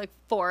tire, like,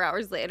 4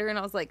 hours later, and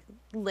I was, like,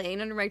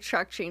 laying under my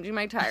truck changing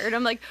my tire, and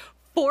I'm like,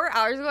 4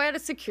 hours ago I had a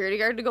security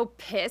guard to go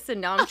piss,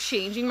 and now I'm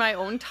changing my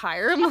own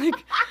tire. I'm like,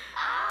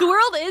 the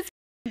world is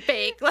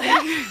fake.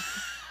 Like,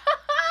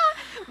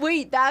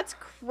 Wait, that's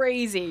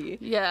crazy.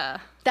 yeah.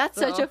 That's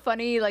such a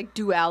funny, like,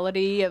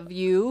 duality of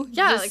you.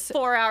 Yeah, Just- like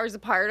 4 hours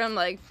apart. I'm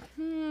like,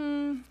 I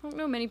don't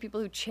know many people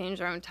who change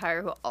their own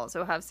tire who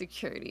also have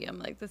security. I'm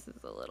like, this is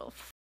a little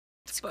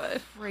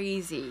but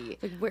crazy.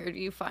 like, where do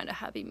you find a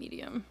happy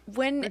medium?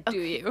 When Or do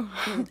you?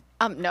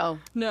 no.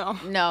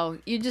 No,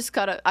 you just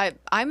gotta.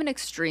 I'm an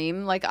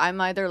extreme. Like, I'm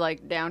either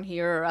like down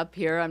here or up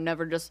here. I'm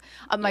never just.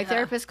 My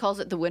therapist calls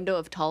it the window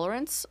of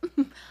tolerance.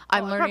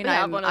 I'm learning. I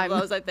have one of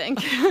those, I think.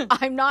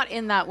 I'm not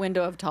in that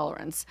window of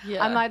tolerance.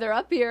 Yeah. I'm either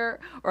up here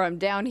or I'm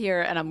down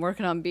here, and I'm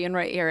working on being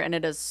right here, and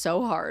it is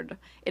so hard.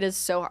 It is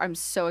so. I'm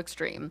so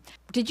extreme.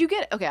 Did you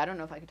get? Okay, I don't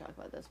know if I can talk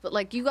about this, but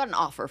like, you got an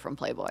offer from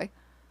Playboy.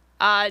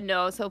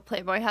 No. So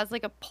Playboy has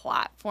like a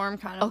platform,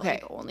 kind of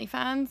like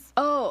OnlyFans.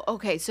 Oh,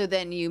 okay. So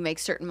then you make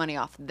certain money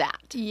off that.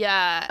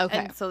 Yeah. Okay.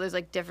 And so there's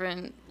like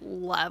different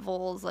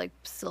levels, like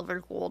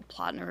silver, gold,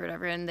 platinum, or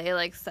whatever. And they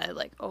like said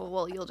like, oh,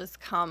 well, you'll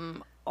just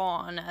come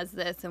on as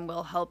this and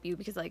we'll help you,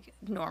 because like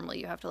normally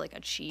you have to like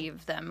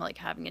achieve them like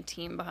having a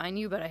team behind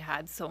you. But I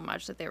had so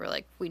much that they were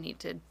like, we need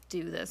to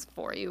do this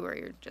for you, or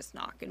you're just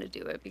not going to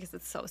do it because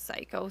it's so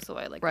psycho. So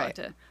I like got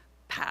to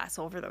pass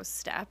over those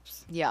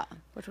steps. Yeah.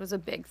 Which was a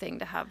big thing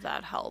to have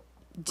that help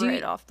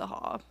off the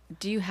hop.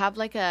 Do you have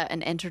like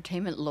an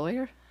entertainment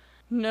lawyer?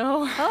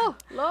 No. Oh,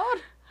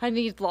 Lord. I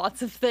need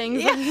lots of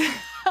things. Yeah.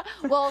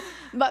 Well,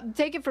 but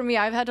take it from me,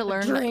 I've had to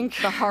learn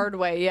the hard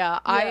way. Yeah.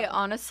 I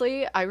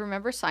honestly, I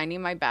remember signing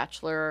my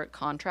bachelor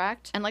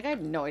contract, and like, I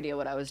had no idea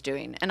what I was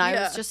doing. And I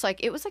was just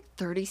like, it was like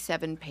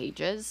 37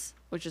 pages,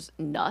 which is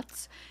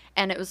nuts.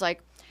 And it was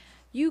like,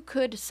 you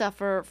could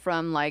suffer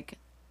from like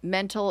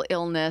mental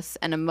illness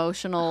and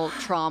emotional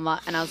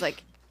trauma. And I was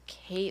like,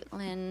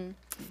 Kaitlyn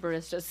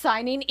Bristowe,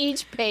 signing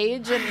each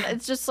page, and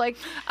it's just like,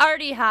 I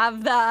already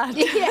have that.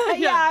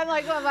 yeah. I'm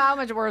like, well, how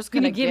much worse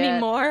can it give get? me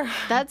more?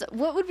 That's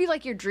what would be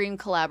like your dream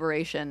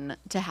collaboration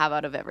to have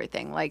out of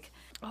everything? Like,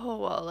 Oh,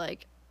 well,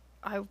 like,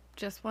 I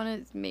just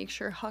want to make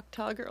sure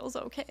Hucktaw Girl's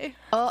okay.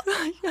 oh,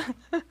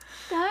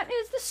 that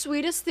is the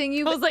sweetest thing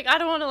you. I was like, I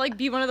don't want to like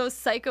be one of those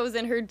psychos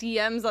in her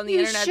DMs on the You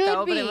internet should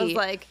though. But it was be.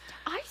 like,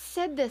 I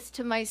said this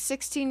to my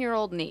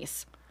 16-year-old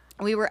niece.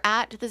 We were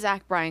at the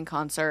Zach Bryan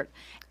concert,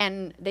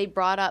 and they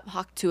brought up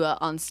Haktua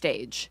on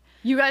stage.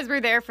 you guys were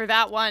there for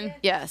that one.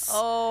 Yes.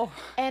 Oh,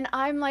 And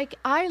I'm like,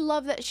 I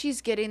love that she's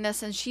getting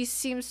this, and she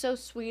seems so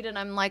sweet. And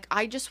I'm like,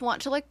 I just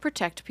want to like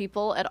protect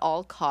people at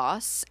all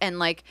costs. And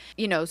like,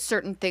 you know,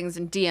 certain things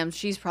in DMs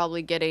she's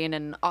probably getting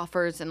and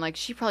offers, and like,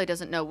 she probably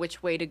doesn't know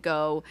which way to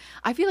go.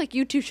 I feel like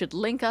you two should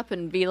link up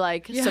and be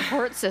like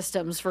support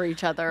systems for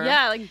each other.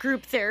 yeah, like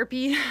group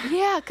therapy.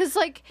 Yeah, because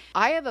like,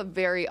 I have a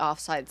very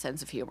offside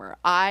sense of humor.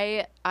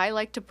 I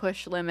like to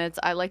push limits.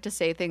 I like to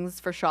say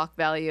things for shock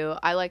value.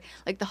 I like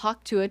the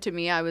Haktua, to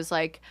me, I was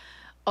like,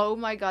 oh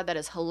my God, that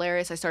is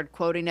hilarious. I started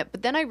quoting it.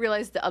 But then I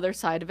realized the other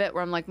side of it,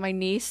 where I'm like, my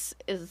niece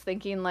is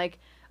thinking like,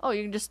 oh,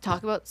 you can just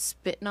talk about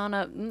spitting on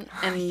a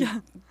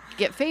and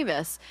get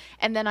famous.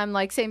 And then I'm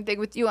like, same thing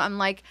with you. I'm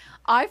like,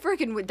 I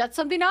freaking would. That's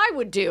something I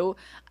would do.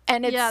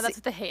 And it's, Yeah, that's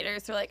what the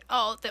haters are like.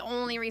 Oh, the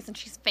only reason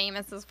she's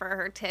famous is for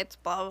her tits,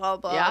 blah, blah,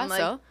 blah. Yeah, I'm like,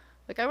 so?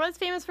 Like, I was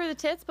famous for the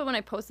tits, but when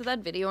I posted that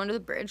video under the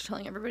bridge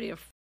telling everybody to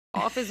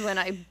off is when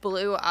I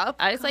blew up.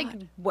 I just like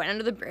went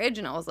under the bridge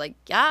and I was like,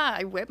 yeah,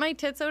 I whipped my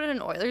tits out at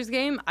an Oilers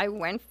game. I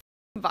went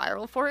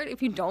viral for it.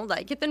 If you don't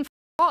like it, then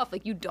off.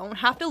 Like, you don't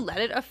have to let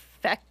it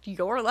affect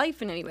your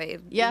life in any way.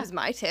 Yeah. It was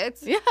my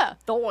tits. Yeah.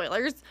 The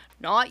Oilers,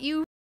 not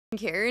you,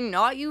 Karen,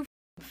 not you,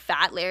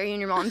 fat Larry in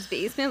your mom's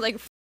basement. Like,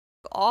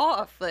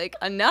 off. Like,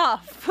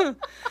 enough.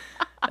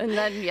 And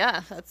then,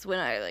 yeah, that's when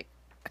I like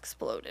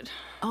exploded.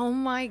 Oh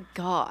my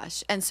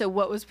gosh. And so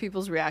what was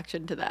people's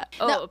reaction to that?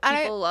 Oh, Now,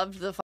 people loved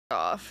the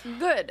off.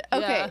 Good.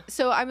 Okay. Yeah.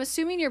 So I'm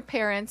assuming your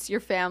parents,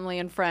 your family,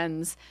 and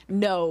friends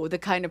know the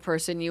kind of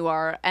person you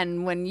are.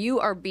 And when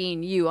you are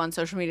being you on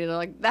social media, they're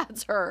like,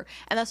 that's her.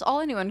 And that's all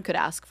anyone could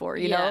ask for,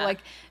 you know? Yeah. Like,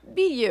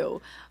 be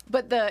you.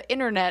 But the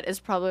internet is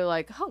probably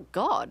like, oh,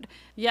 God.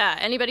 Yeah,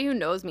 anybody who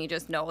knows me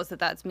just knows that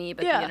that's me.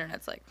 But Yeah. the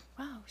internet's like,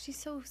 wow, she's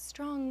so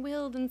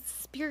strong-willed and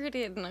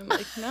spirited. And I'm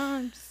like, no,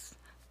 I'm just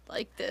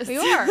like this. You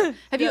are.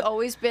 Have you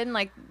always been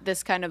like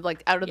this kind of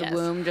like out of the Yes.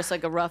 womb, just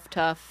like a rough,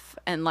 tough,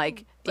 and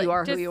like you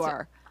are who just- you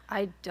are?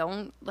 I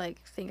don't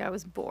like think I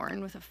was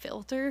born with a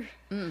filter.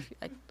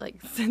 Like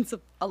since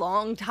a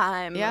long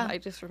time. Yeah. I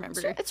just remember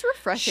It's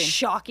refreshing.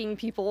 shocking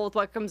people with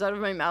what comes out of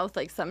my mouth.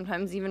 Like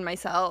sometimes even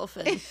myself.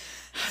 And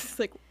it's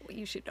like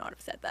you should not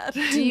have said that.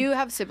 Do you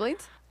have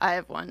siblings? I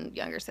have one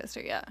younger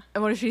sister, yeah.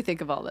 And what does she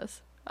think of all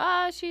this?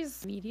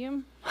 She's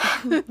medium.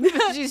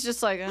 She's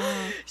just like,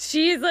 oh.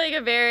 She's like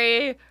a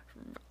very,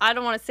 I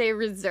don't want to say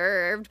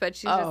reserved, but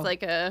she's just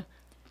like a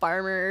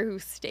farmer who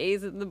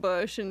stays in the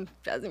bush and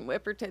doesn't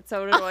whip her tits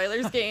out at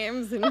Oilers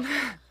games. And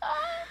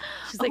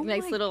she's like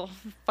nice little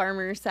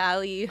farmer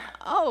Sally.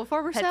 Oh,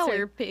 farmer pets Sally.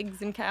 her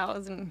pigs and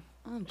cows and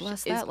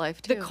bless that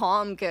life too. The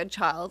calm, good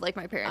child. Like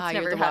my parents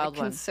you're never the had a wild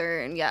one.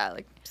 concern. Yeah,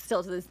 like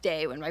still to this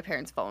day, when my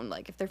parents phone,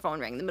 like if their phone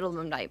rang in the middle of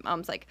the night,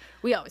 mom's like,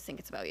 we always think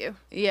it's about you.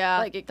 Yeah,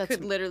 Like it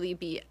could literally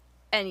be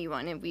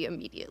anyone, and we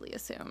immediately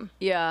assume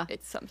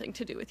it's something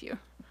to do with you.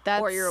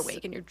 Or you're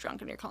awake and you're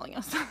drunk and you're calling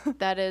us.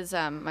 That is,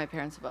 my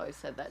parents have always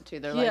said that too.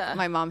 They're like,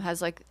 my mom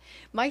has like,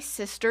 my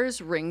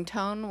sister's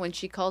ringtone when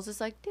she calls is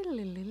like,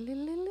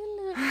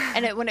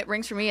 and when it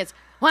rings for me, it's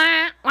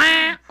wah,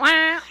 wah,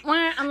 wah,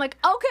 wah. I'm like,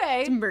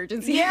 okay. It's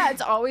emergency. Yeah,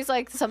 it's always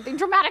like something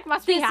dramatic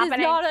must be happening. This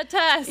is not a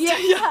test.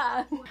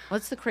 Yeah.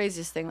 What's the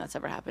craziest thing that's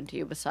ever happened to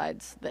you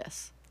besides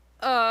this?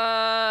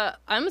 I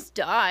almost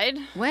died.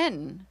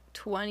 When?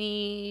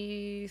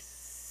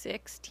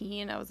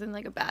 2016. I was in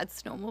like a bad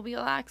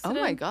snowmobile accident.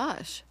 Oh my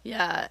gosh.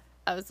 Yeah.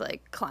 I was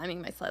like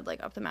climbing my sled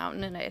like up the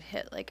mountain, and I had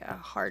hit like a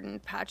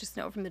hardened patch of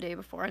snow from the day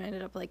before, and I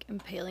ended up like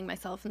impaling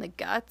myself in the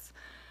guts.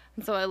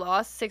 And so I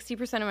lost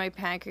 60% of my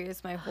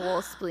pancreas, my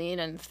whole spleen,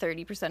 and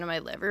 30% of my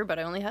liver, but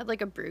I only had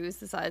like a bruise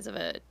the size of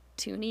a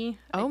toonie.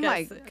 Oh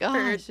my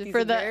gosh.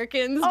 For the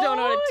Americans don't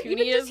know what a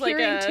toonie is. Like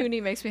a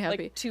toonie makes me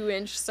happy. Like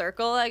 2-inch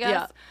circle, I guess.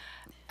 Yeah.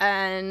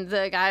 And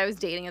the guy I was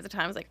dating at the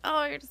time was like,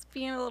 oh, you're just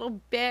being a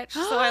little bitch.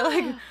 So I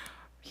like,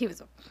 he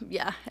was,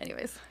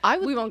 anyways.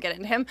 We won't get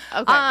into him.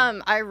 Okay.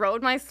 I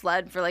rode my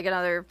sled for like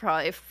another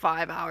probably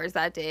 5 hours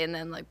that day, and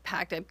then like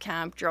packed up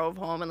camp, drove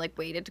home, and like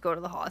waited to go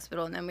to the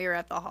hospital. And then we were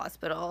at the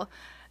hospital,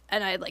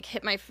 and I had like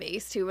hit my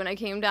face too when I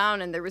came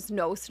down, and there was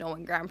no snow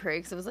in Grand Prairie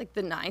because it was like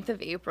the 9th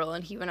of April,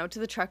 and he went out to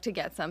the truck to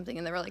get something,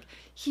 and they were like,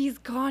 he's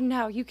gone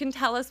now. You can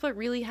tell us what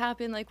really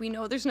happened. Like, we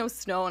know there's no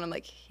snow. And I'm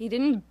like, he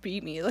didn't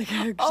beat me. Like,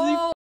 I actually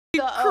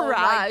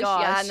crashed.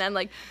 Yeah, and then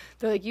like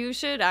they're like, you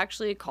should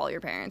actually call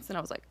your parents. And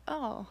I was like,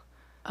 oh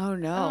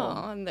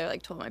no. And they're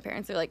like, told my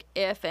parents, they're like,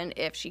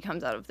 if she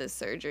comes out of this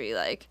surgery,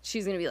 like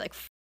she's gonna be like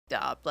f***ed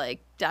up,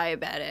 like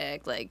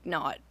diabetic, like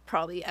not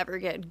probably ever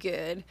get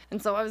good.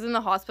 And so I was in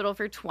the hospital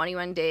for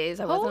 21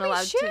 days. I wasn't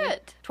allowed to.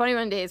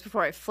 21 days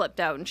before I flipped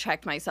out and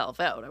checked myself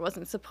out. I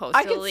wasn't supposed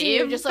to leave. I could see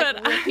you just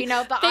like ripping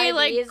out the IVs. They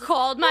like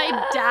called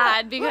my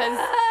dad because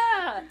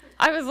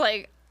I was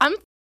like, I'm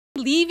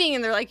leaving,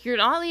 and they're like, you're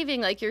not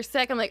leaving, like you're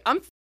sick. I'm like, I'm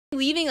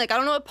leaving, like I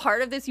don't know what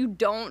part of this you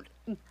don't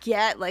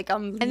get, like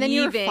I'm leaving. And then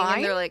you're fine?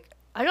 And they're like,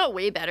 I got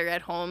way better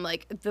at home.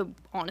 Like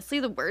honestly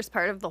the worst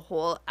part of the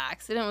whole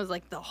accident was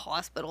like the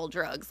hospital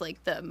drugs,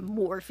 like the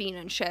morphine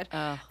and shit.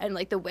 And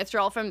like the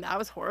withdrawal from that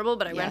was horrible,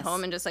 but I went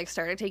home and just like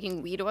started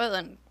taking weed oil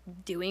and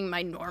doing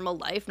my normal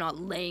life, not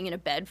laying in a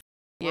bed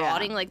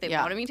rotting like they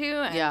wanted me to,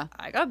 and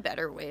I got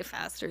better way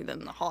faster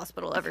than the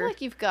hospital ever. I feel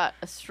like you've got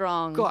a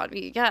strong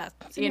you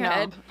know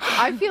head.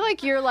 I feel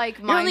like you're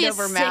like mind only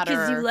over as matter. sick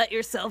as you let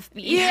yourself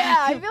be. Yeah,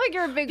 I feel like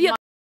you're a big mind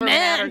over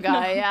matter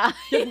guy.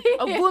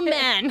 A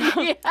woman.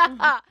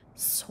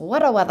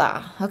 Sweater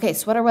weather. Okay,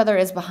 sweater weather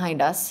is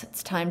behind us.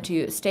 It's time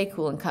to stay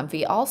cool and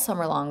comfy all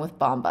summer long with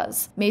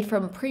Bombas. Made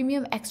from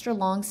premium extra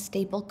long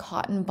staple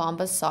cotton,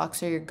 Bombas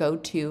socks are your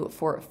go-to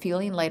for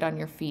feeling light on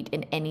your feet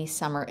in any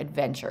summer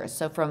adventure.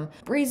 So from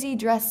breezy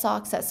dress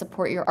socks that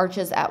support your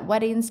arches at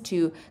weddings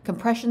to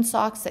compression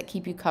socks that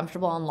keep you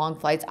comfortable on long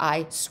flights.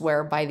 I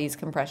swear by these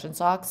compression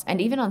socks.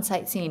 And even on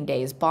sightseeing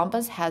days,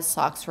 Bombas has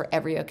socks for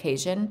every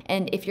occasion.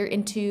 And if you're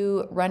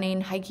into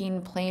running,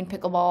 hiking, playing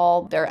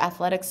pickleball, their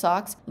athletic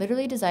socks, literally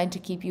designed to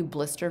keep you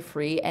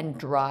blister-free and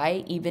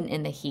dry even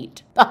in the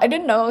heat. I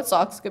didn't know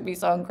socks could be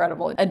so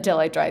incredible until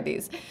I tried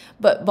these.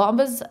 But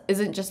Bombas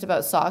isn't just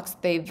about socks.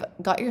 They've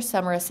got your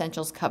summer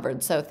essentials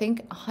covered. So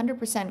think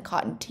 100%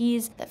 cotton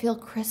tees that feel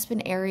crisp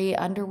and airy,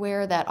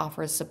 underwear that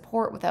offers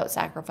support without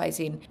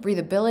sacrificing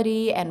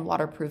breathability, and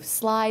waterproof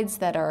slides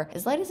that are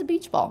as light as a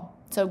beach ball.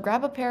 So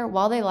grab a pair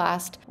while they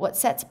last. What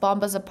sets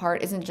Bombas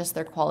apart isn't just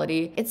their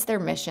quality, it's their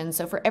mission.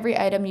 So for every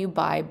item you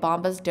buy,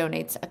 Bombas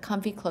donates a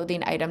comfy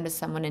clothing item to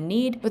someone in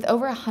need. With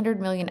over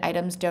 100 million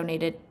items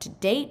donated to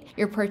date,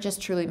 your purchase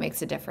truly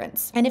makes a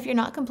difference. And if you're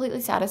not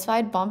completely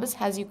satisfied, Bombas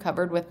has you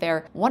covered with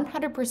their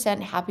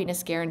 100%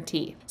 happiness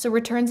guarantee. So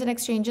returns and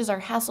exchanges are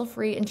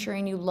hassle-free,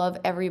 ensuring you love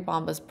every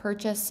Bombas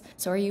purchase.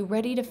 So are you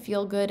ready to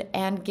feel good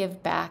and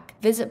give back?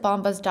 Visit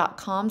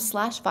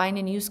bombas.com/Vine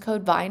and use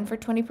code VINE for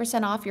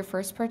 20% off your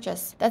first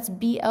purchase. That's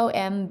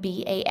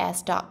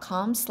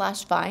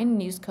bombas.com/Vine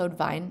and use code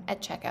VINE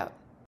at checkout.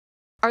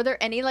 Are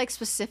there any like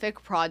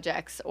specific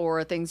projects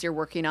or things you're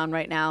working on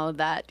right now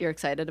that you're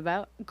excited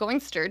about? Going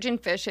sturgeon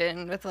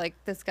fishing with like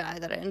this guy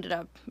that I ended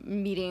up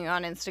meeting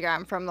on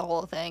Instagram from the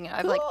whole thing.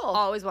 I've like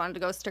always wanted to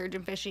go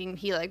sturgeon fishing.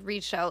 He like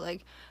reached out,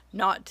 like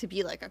not to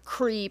be like a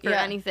creep or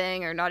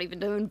anything, or not even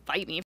to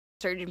invite me for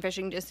sturgeon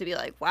fishing, just to be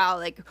like, wow,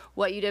 like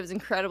what you did was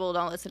incredible.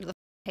 Don't listen to the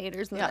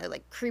haters. And then I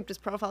like creeped his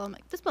profile. I'm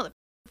like, this mother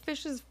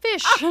fish is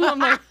fish. And I'm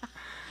like,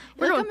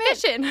 we're going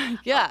fishing.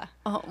 Yeah.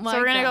 Oh my So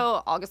we're going to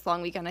God. go August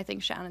long weekend. I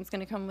think Shannon's going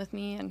to come with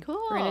me. And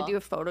Cool. we're going to do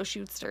a photo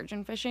shoot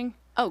sturgeon fishing.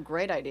 Oh,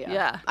 great idea.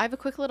 Yeah. I have a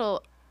quick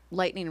little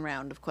lightning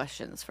round of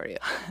questions for you.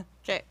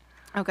 Okay.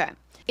 Okay.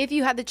 If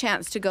you had the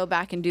chance to go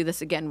back and do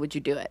this again, would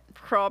you do it?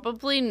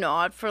 Probably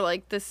not for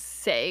like the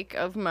sake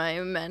of my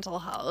mental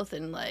health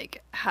and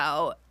like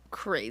how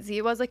crazy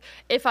it was. Like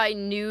if I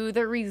knew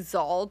the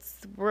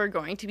results were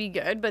going to be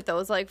good, but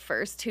those like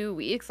first 2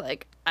 weeks,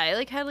 like I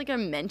like had like a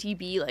Menti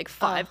B like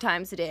 5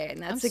 times a day,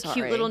 and that's I'm the cute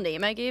sorry. little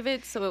name I gave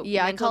it. So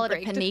Yeah, I mental call it a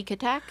break- panic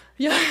attack.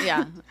 Yeah.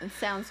 Yeah, it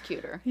sounds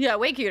cuter. Yeah,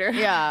 way cuter.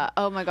 Yeah.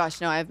 Oh my gosh,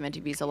 no, I have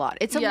Menti B's a lot.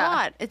 It's a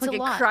lot. It's like a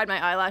lot. It cried my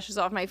eyelashes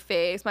off my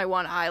face. My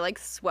one eye like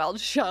swelled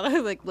shut. I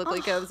like looked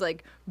like I was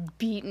like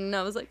beaten.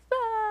 I was like,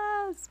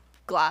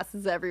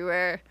 glasses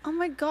everywhere. Oh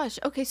my gosh.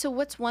 Okay, so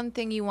what's one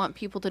thing you want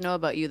people to know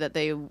about you that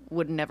they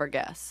would never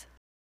guess?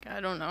 I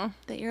don't know.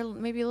 That you're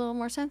maybe a little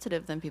more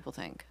sensitive than people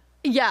think.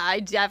 Yeah, I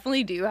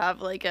definitely do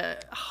have like a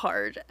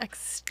hard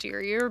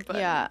exterior, but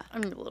Yeah.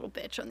 I'm a little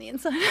bitch on the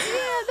inside.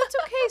 Yeah, that's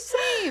okay.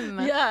 Same.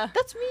 Yeah.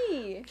 That's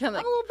me. I'm I'm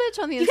like, a little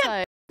bitch on the "You got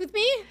inside. with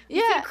me?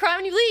 You Yeah. can cry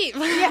when you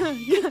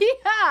leave.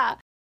 Yeah.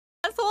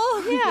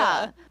 Asshole.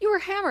 Yeah. You were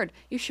hammered.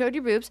 You showed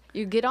your boobs.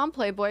 You get on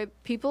Playboy.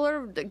 People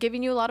are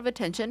giving you a lot of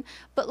attention,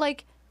 but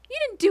like you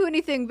didn't do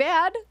anything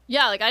bad.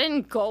 Yeah, like I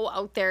didn't go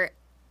out there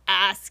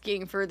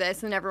asking for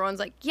this, and everyone's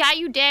like, yeah,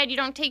 you did. You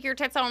don't take your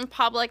tits out in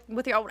public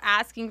without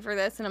asking for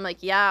this. And I'm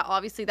like, yeah,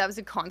 obviously that was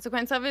a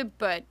consequence of it,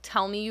 but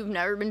tell me you've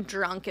never been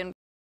drunk and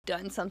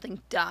done something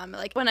dumb.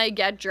 Like when I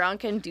get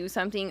drunk and do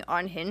something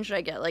unhinged,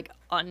 I get like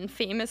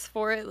unfamous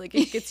for it. Like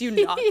it gets you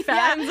not Yeah.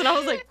 fans. And I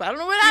was like, I don't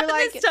know what happened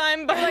like- this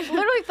time, but Like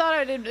literally thought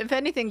I did, if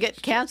anything,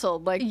 get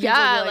canceled. Like people would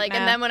yeah, be like, nah.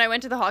 and then when I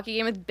went to the hockey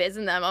game with Biz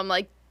and them, I'm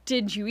like,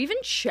 did you even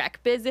check,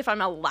 Biz, if I'm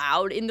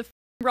allowed in the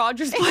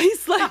Rogers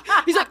place? Like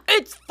he's like,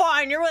 it's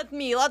fine, you're with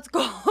me, let's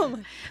go. I'm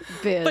like,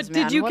 Biz, but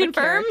man, did you what a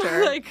confirm?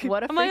 character. Like,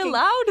 what a am I freaking-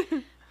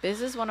 allowed?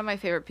 Biz is one of my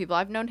favorite people.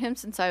 I've known him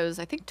since I was,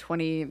 I think,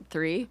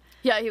 23.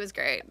 Yeah, he was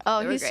great. Oh,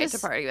 they were he's great just- to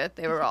party with.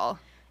 They were all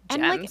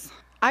And gems. like,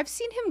 I've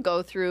seen him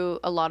go through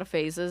a lot of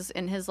phases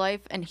in his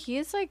life, and he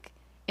is like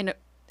in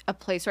a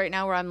place right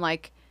now where I'm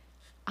like,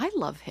 I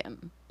love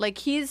him. Like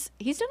he's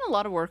done a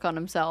lot of work on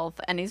himself,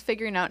 and he's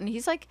figuring out, and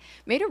he's like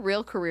made a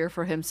real career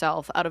for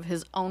himself out of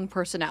his own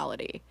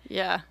personality.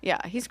 Yeah,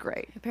 Yeah, he's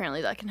great.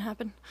 apparently that can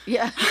happen.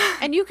 Yeah,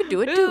 and you could do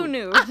it Who too.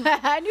 knew?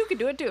 And you could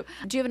do it too.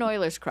 Do you have an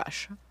Oilers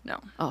crush? No,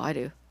 Oh, I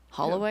do.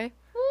 Holloway?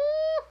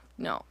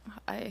 no,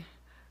 I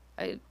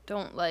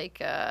don't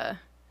like.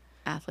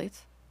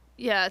 Athletes?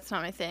 Yeah, it's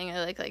not my thing.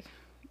 I like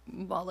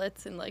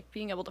mullets and like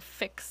being able to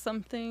fix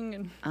something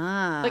and.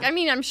 Ah. Like, I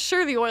mean, I'm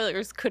sure the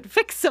Oilers could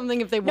fix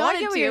something if they no, I wanted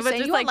get what to, you're but saying.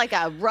 just You want like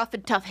a rough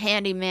and tough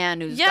handy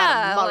man who's got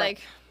yeah, a mullet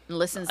like and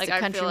listens to I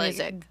country feel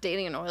music. like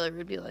dating an Oiler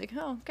would be like,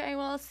 oh, okay,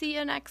 well, I'll see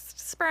you next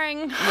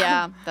spring.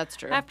 Yeah, that's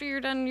true. After you're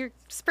done your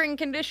spring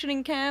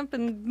conditioning camp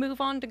and move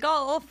on to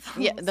golf.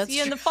 Yeah, We'll that's see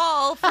you in true. the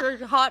fall for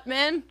hot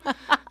men. Yeah.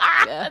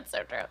 That's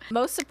so true.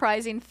 Most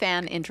surprising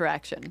fan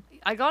interaction.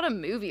 I got a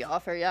movie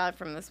offer, yeah,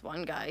 from this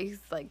one guy. He's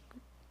like,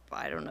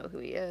 I don't know who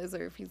he is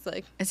or if he's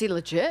like, Is he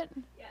legit?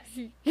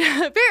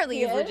 yeah, apparently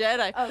he's legit.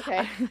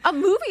 Okay. A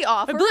movie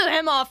offer? I blew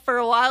him off for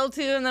a while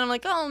too, and then I'm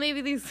like, oh,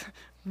 maybe these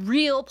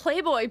real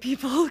Playboy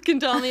people can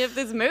tell me if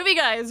this movie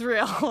guy is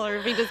real or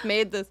if he just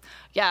made this.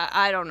 Yeah,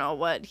 I don't know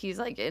what. He's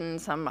like in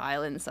some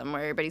island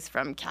somewhere, but he's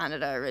from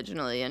Canada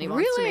originally, and he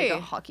wants to make Really?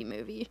 a hockey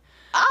movie.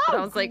 Oh, And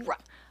I was like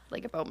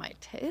about my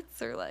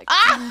tits or like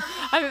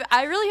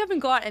I really haven't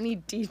got any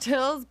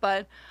details,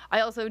 but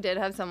I also did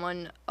have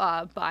someone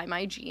buy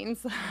my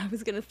jeans that I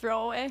was gonna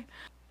throw away.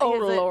 Oh,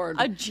 He has Lord.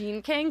 a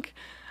jean kink.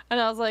 And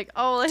I was like,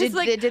 oh, it's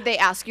like did they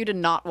ask you to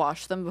not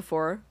wash them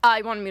before?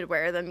 I wanted me to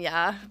wear them,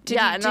 yeah. Did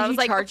yeah, you, and did I you was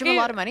like, charge him a okay,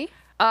 lot of money?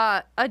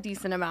 a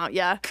decent amount,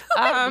 yeah.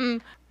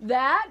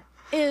 That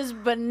is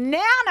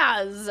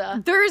bananas.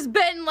 There's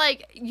been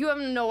like you have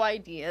no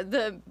idea.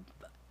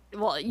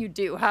 Well, you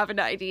do have an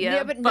idea.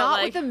 Yeah, but not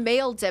like, with the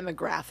male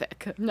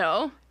demographic.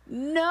 no.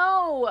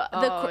 No.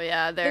 Oh,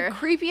 yeah, the they're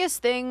creepiest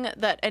thing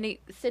that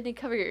Sydney,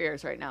 cover your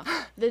ears right now.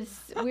 The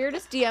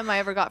weirdest DM I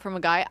ever got from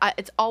a guy,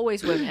 it's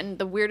always women.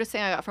 The weirdest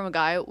thing I got from a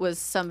guy was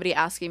somebody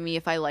asking me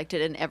if I liked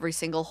it in every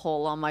single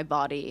hole on my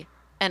body.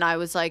 And I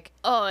was like,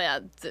 oh yeah,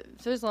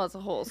 there's lots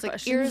of holes. it's like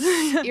questions.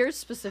 ears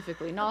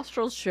specifically,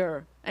 nostrils,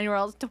 sure. Anywhere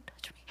else, don't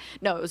touch me.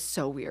 No, it was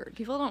so weird.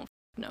 People don't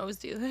nose,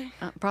 do they?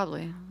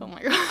 Probably. Oh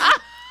my god.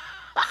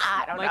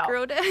 I don't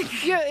Micro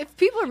dick. Yeah, if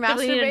people are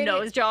Definitely need a masturbating,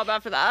 nose job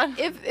after that.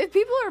 if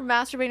people are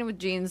masturbating with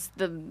jeans,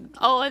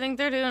 Oh, I think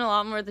they're doing a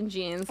lot more than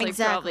jeans. Like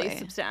Exactly. probably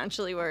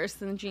substantially worse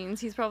than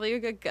jeans. He's probably a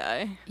good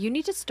guy. you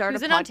need to start He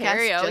was a in podcast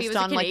Ontario. He just was a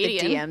on like the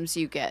Canadian. DMs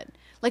you get.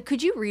 Like,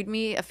 could you read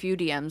me a few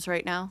DMs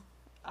right now?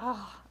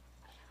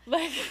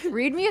 Like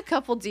Read me a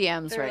couple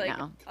DMs they're right like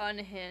now.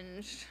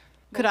 unhinged.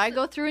 Could I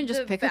go through and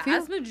just pick a few? The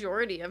vast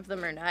majority of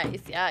them are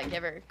nice. Yeah,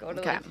 give her. Go to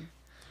Okay. them.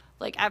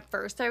 Like, at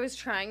first I was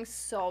trying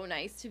so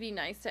nice to be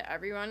nice to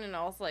everyone, and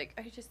I was like,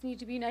 I just need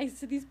to be nice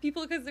to these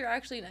people because they're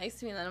actually nice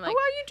to me. And then I'm like, oh,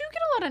 well, you do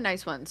get a lot of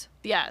nice ones.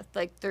 yeah,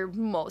 like, they're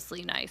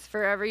mostly nice.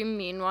 For every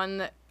mean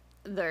one,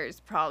 there's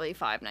probably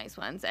 5 nice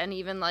ones. And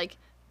even, like,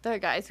 the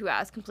guys who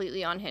ask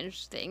completely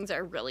unhinged things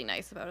are really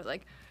nice about it.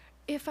 Like,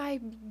 if I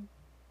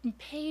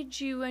paid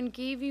you and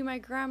gave you my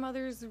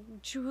grandmother's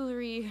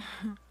jewelry,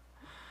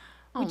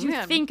 would you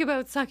think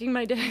about sucking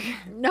my dick?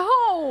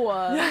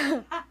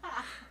 No.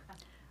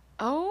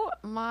 Oh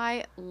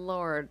my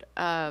Lord.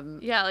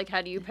 Yeah, like,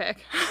 how do you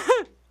pick?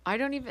 I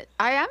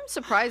am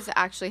surprised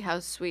actually how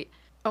sweet.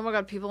 Oh my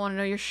God, people want to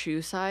know your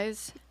shoe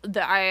size.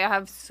 I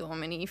have so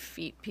many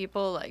feet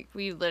people. Like,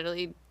 we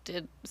literally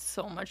did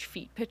so much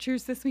feet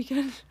pictures this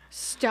weekend.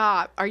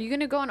 Stop. Are you going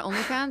to go on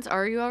OnlyFans?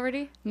 Are you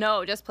already?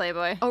 No, just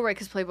Playboy. Oh, right,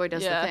 because Playboy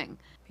does the thing.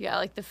 Yeah,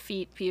 like, the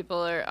feet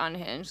people are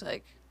unhinged.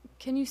 Like,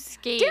 can you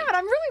skate? Damn it,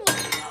 I'm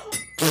really...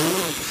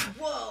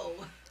 Whoa.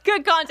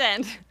 Good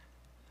content.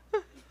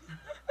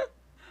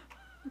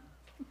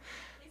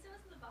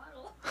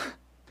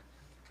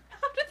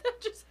 How did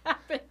that just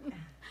happen?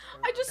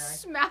 I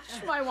just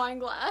smashed my wine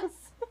glass.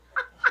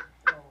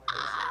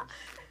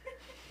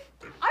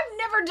 I've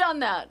never done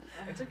that.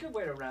 It's a good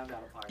way to round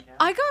out a podcast.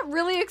 I got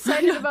really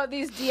excited about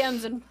these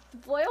DMs and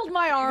flailed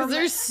my arm.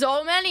 There's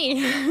so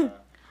many.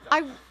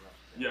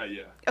 Yeah.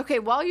 Okay,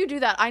 while you do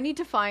that, I need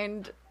to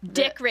find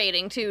Dick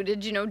rating, too.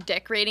 Did you know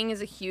dick rating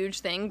is a huge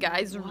thing?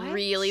 Guys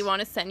really want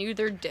to send you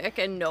their dick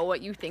and know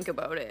what you think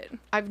about it.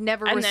 I've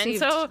never And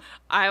received... then so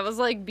I was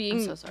like being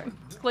I'm so sorry.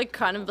 like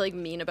kind of like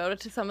mean about it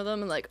to some of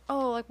them and like,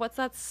 oh, like what's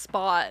that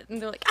spot?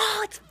 And they're like,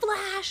 oh, it's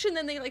Flash. And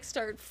then they like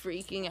start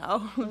freaking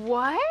out.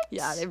 What?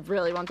 Yeah, they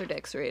really want their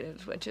dicks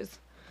rated, which is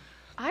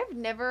I've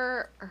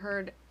never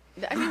heard...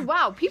 I mean,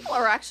 wow, people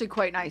are actually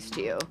quite nice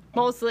to you.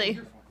 mostly.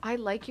 I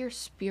like your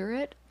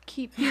spirit.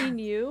 Keep being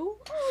you.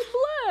 Oh,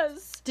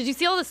 bless. Did you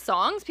see all the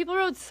songs? People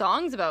wrote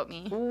songs about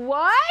me.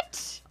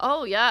 What?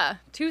 Oh yeah,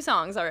 2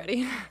 songs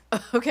already.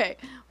 Okay,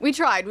 we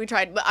tried,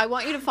 but I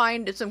want you to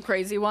find some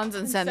crazy ones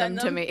and send them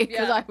to me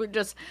because yeah.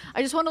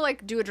 I just want to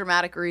like do a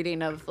dramatic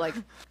reading of like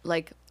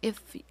if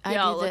I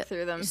Yeah, I'll do look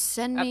through them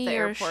send at me the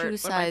your airport shoe when my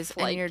size and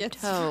flight your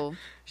gets- toe.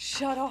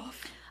 Shut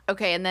off.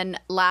 Okay, and then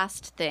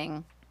last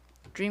thing,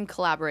 dream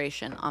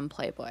collaboration on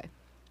Playboy.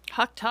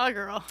 Huck Ta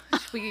Girl.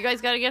 You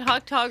guys gotta get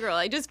Huck Ta Girl.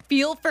 I just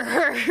feel for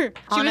her. She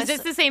was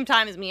just the same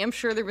time as me. I'm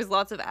sure there was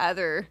lots of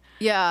other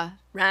Yeah.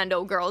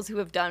 rando girls who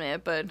have done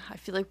it, but I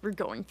feel like we're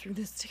going through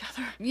this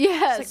together.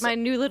 Yes. It's like my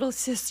new little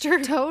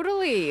sister.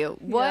 Totally.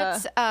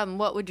 What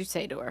would you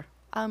say to her?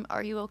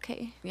 Are you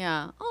okay?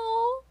 Yeah.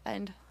 Oh.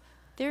 And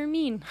they're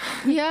mean.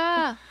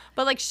 Yeah.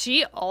 But like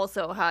she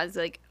also has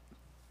like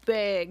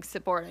big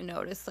support. I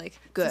noticed. Like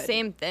it's Good. the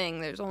same thing.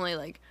 There's only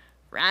like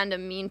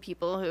random mean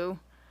people who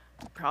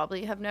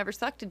probably have never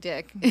sucked a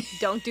dick.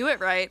 Don't do it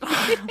right.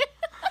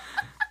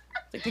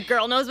 Like the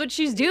girl knows what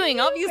she's doing,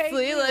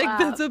 obviously. Like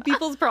that's what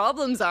people's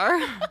problems are.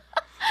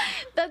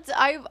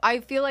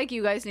 I feel like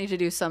you guys need to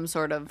do some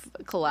sort of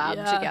collab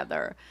Yeah.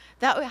 together.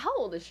 How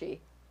old is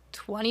she?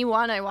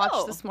 21 I watched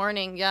Oh. this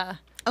morning, yeah.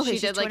 Okay, She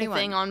she's did like 21.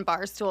 a thing on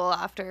Barstool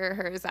after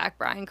her Zach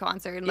Bryan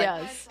concert. And, like,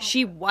 Yes.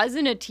 she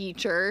wasn't a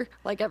teacher,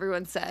 like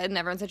everyone said, and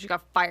everyone said she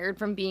got fired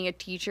from being a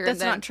teacher.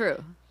 That's and then, not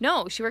true.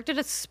 No, she worked at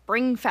a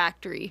spring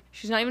factory.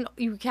 She's not even,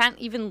 you can't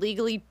even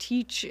legally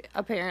teach,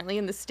 apparently,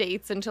 in the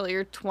States until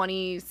you're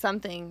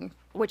 20-something,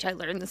 which I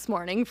learned this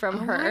morning from Oh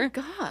her. my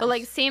gosh. But,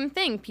 like, same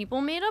thing.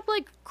 People made up,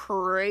 like,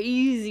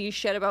 crazy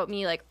shit about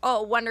me. Like,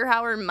 oh, wonder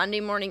how her Monday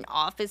morning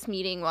office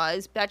meeting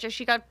was. Betcha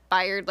she got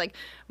fired. Like,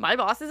 my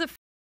boss is a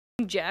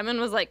gem and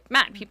was like,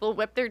 Matt, people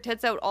whip their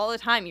tits out all the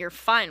time. You're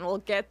fine. We'll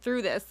get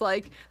through this.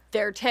 Like,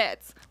 their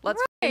tits.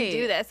 Let's Right.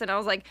 do this. And I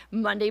was like,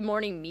 Monday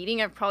morning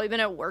meeting. I've probably been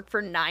at work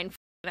for 9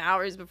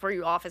 hours before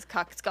you office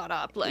cucks got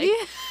up. Like,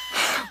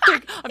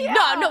 like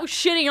I'm no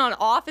shitting on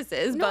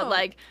offices, but No.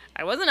 like,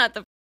 I wasn't at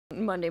the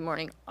Monday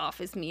morning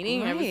office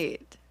meeting. I was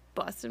Right.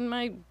 busting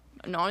my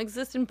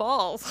non-existent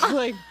balls.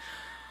 like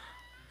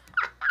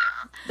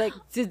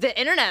the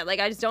internet. Like,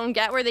 I just don't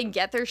get where they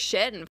get their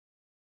shit and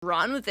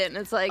run with it. And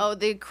it's like, Oh,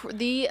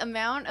 the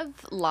amount of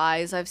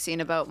lies I've seen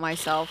about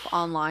myself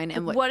online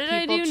and What did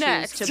I people do choose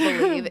next? to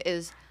believe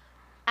is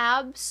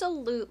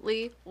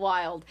absolutely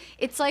wild.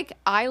 It's like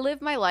I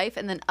live my life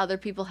and then other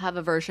people have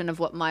a version of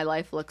what my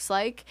life looks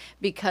like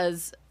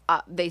because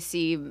they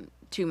see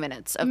 2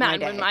 minutes of my man,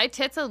 day. when my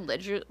tits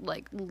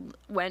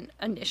went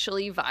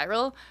initially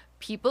viral,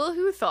 people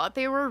who thought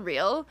they were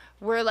real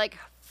were like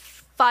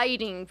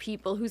fighting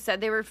people who said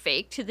they were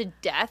fake to the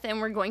death and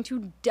were going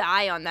to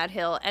die on that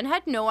hill and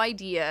had no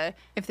idea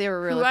if they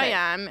were really who I fake.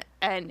 am.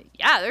 And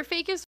yeah, they're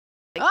fake as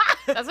like,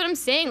 that's what I'm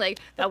saying. Like,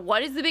 that,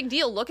 what is the big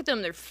deal? Look at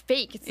them. They're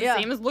fake. It's the Yeah.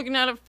 same as looking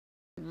at a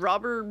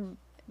rubber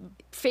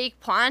fake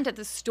plant at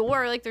the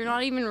store. Like, they're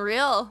not even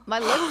real. My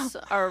lips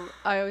are.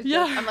 I always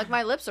Yeah. joke, I'm like,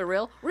 my lips are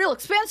real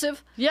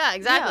expensive. Yeah,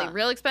 exactly. Yeah.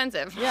 Real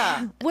expensive.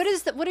 Yeah.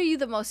 What are you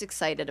the most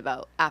excited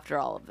about after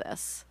all of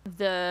this?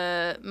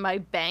 My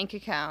bank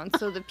account.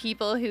 So the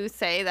people who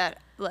say that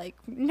like,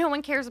 no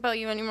one cares about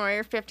you anymore.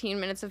 Your 15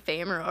 minutes of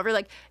fame are over.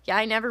 Like, yeah,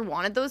 I never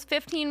wanted those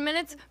 15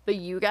 minutes, but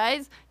you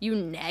guys, you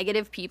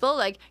negative people,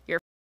 like, your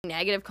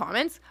negative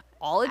comments,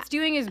 all it's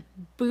doing is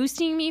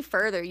boosting me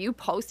further. You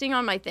posting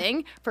on my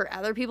thing for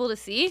other people to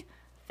see,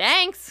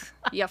 thanks.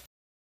 You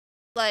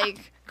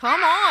like,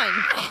 come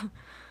on.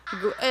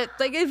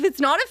 Like, if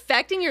it's not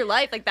affecting your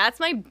life, like, that's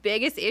my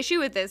biggest issue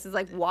with this, is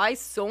like, why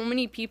so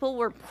many people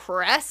were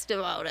pressed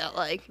about it.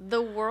 Like,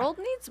 the world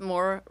needs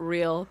more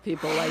real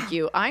people like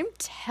you. I'm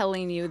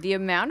telling you, the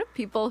amount of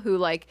people who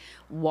like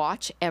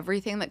watch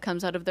everything that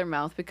comes out of their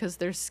mouth because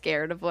they're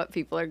scared of what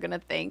people are gonna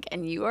think,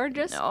 and you are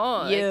just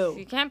like,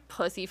 you can't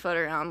pussyfoot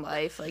around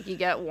life. Like, you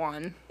get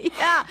one.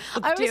 Yeah,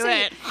 I Do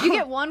it. You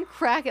get one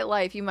crack at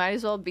life. You might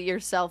as well be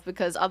yourself,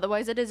 because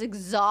otherwise it is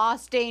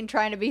exhausting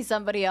trying to be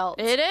somebody else.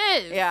 It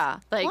is. Yeah.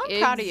 Like, well, I'm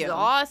proud of you.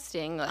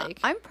 Exhausting. Like,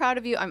 I'm proud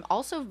of you. I'm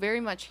also very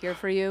much here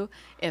for you.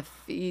 If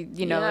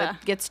you know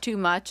it gets too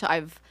much,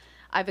 I've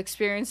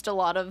experienced a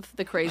lot of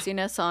the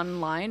craziness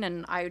online,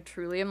 and I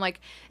truly am like,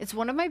 it's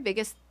one of my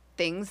biggest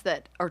things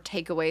that are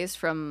takeaways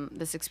from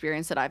this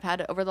experience that I've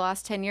had over the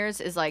last 10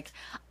 years is like,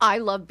 I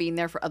love being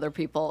there for other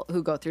people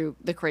who go through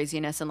the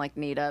craziness and like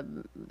need a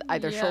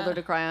either shoulder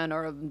to cry on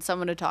or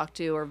someone to talk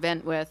to or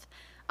vent with.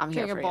 I'm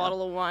drink here for a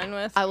bottle of wine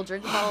with. I will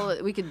drink a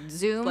bottle. We could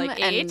Zoom like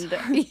 8?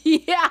 And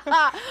yeah,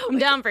 I'm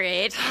down for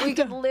 8. We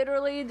could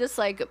literally just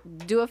like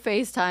do a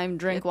FaceTime,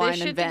 drink wine,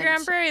 this and shit vent. to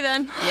Grand Prairie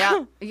then.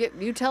 Yeah,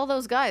 you tell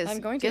those guys. I'm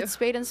going to. Get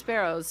Spade and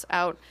Sparrows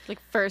out. Like,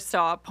 first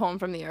stop home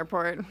from the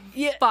airport.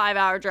 Yeah.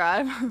 5-hour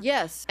drive.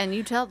 Yes, and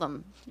you tell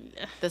them,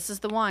 this is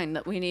the wine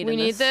that we need. We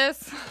need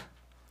this.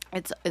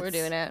 It's We're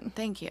doing it.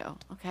 Thank you.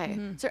 Okay.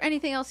 Is there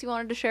anything else you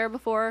wanted to share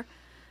before?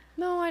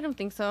 No, I don't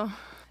think so.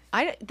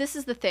 This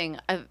is the thing.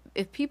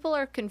 If people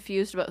are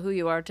confused about who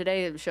you are,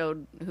 today it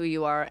showed who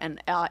you are,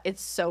 and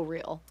it's so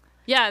real.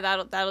 Yeah,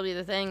 that'll be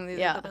the thing.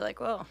 Yeah. They'll be like,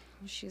 well,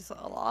 she's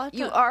a lot.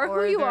 You are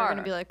or who you they're are.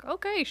 Gonna be like,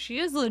 okay, she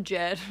is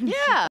legit.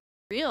 Yeah.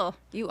 Real.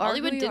 You are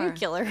Hollywood who you didn't are.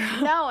 kill her.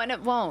 No, and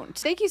it won't.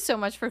 Thank you so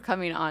much for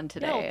coming on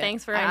today. No,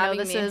 thanks for I know having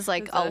this me. is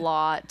like a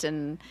lot,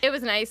 and It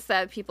was nice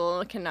that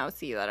people can now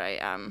see that I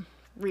am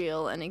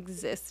real and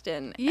exist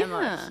and am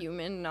a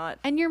human, not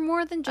and you're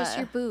more than just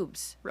your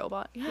boobs.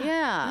 robot.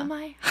 Yeah. Am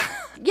I?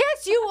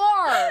 Yes, you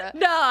are.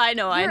 No, I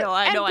know And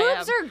I am.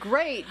 boobs are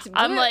great.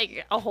 I'm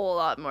like a whole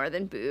lot more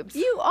than boobs.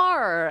 You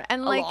are,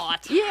 and like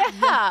lot.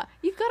 Yeah,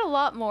 you've got a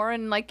lot more,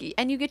 and like,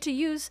 and you get to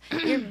use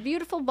your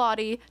beautiful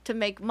body to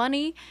make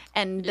money,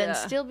 and then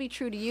still be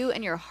true to you.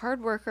 And you're a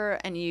hard worker,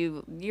 and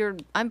you're.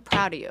 I'm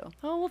proud of you.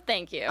 Oh, well,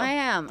 thank you. I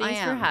am.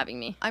 Thanks for having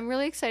me. I'm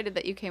really excited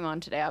that you came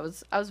on today. I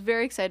was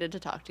very excited to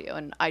talk to you,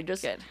 and I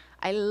just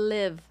I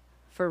live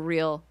for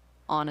real,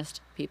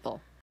 honest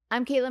people.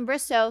 I'm Kaitlyn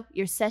Bristowe.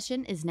 Your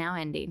session is now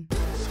ending.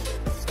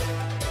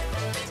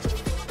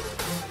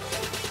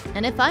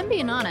 And if I'm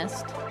being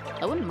honest,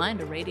 I wouldn't mind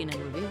a rating and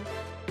review.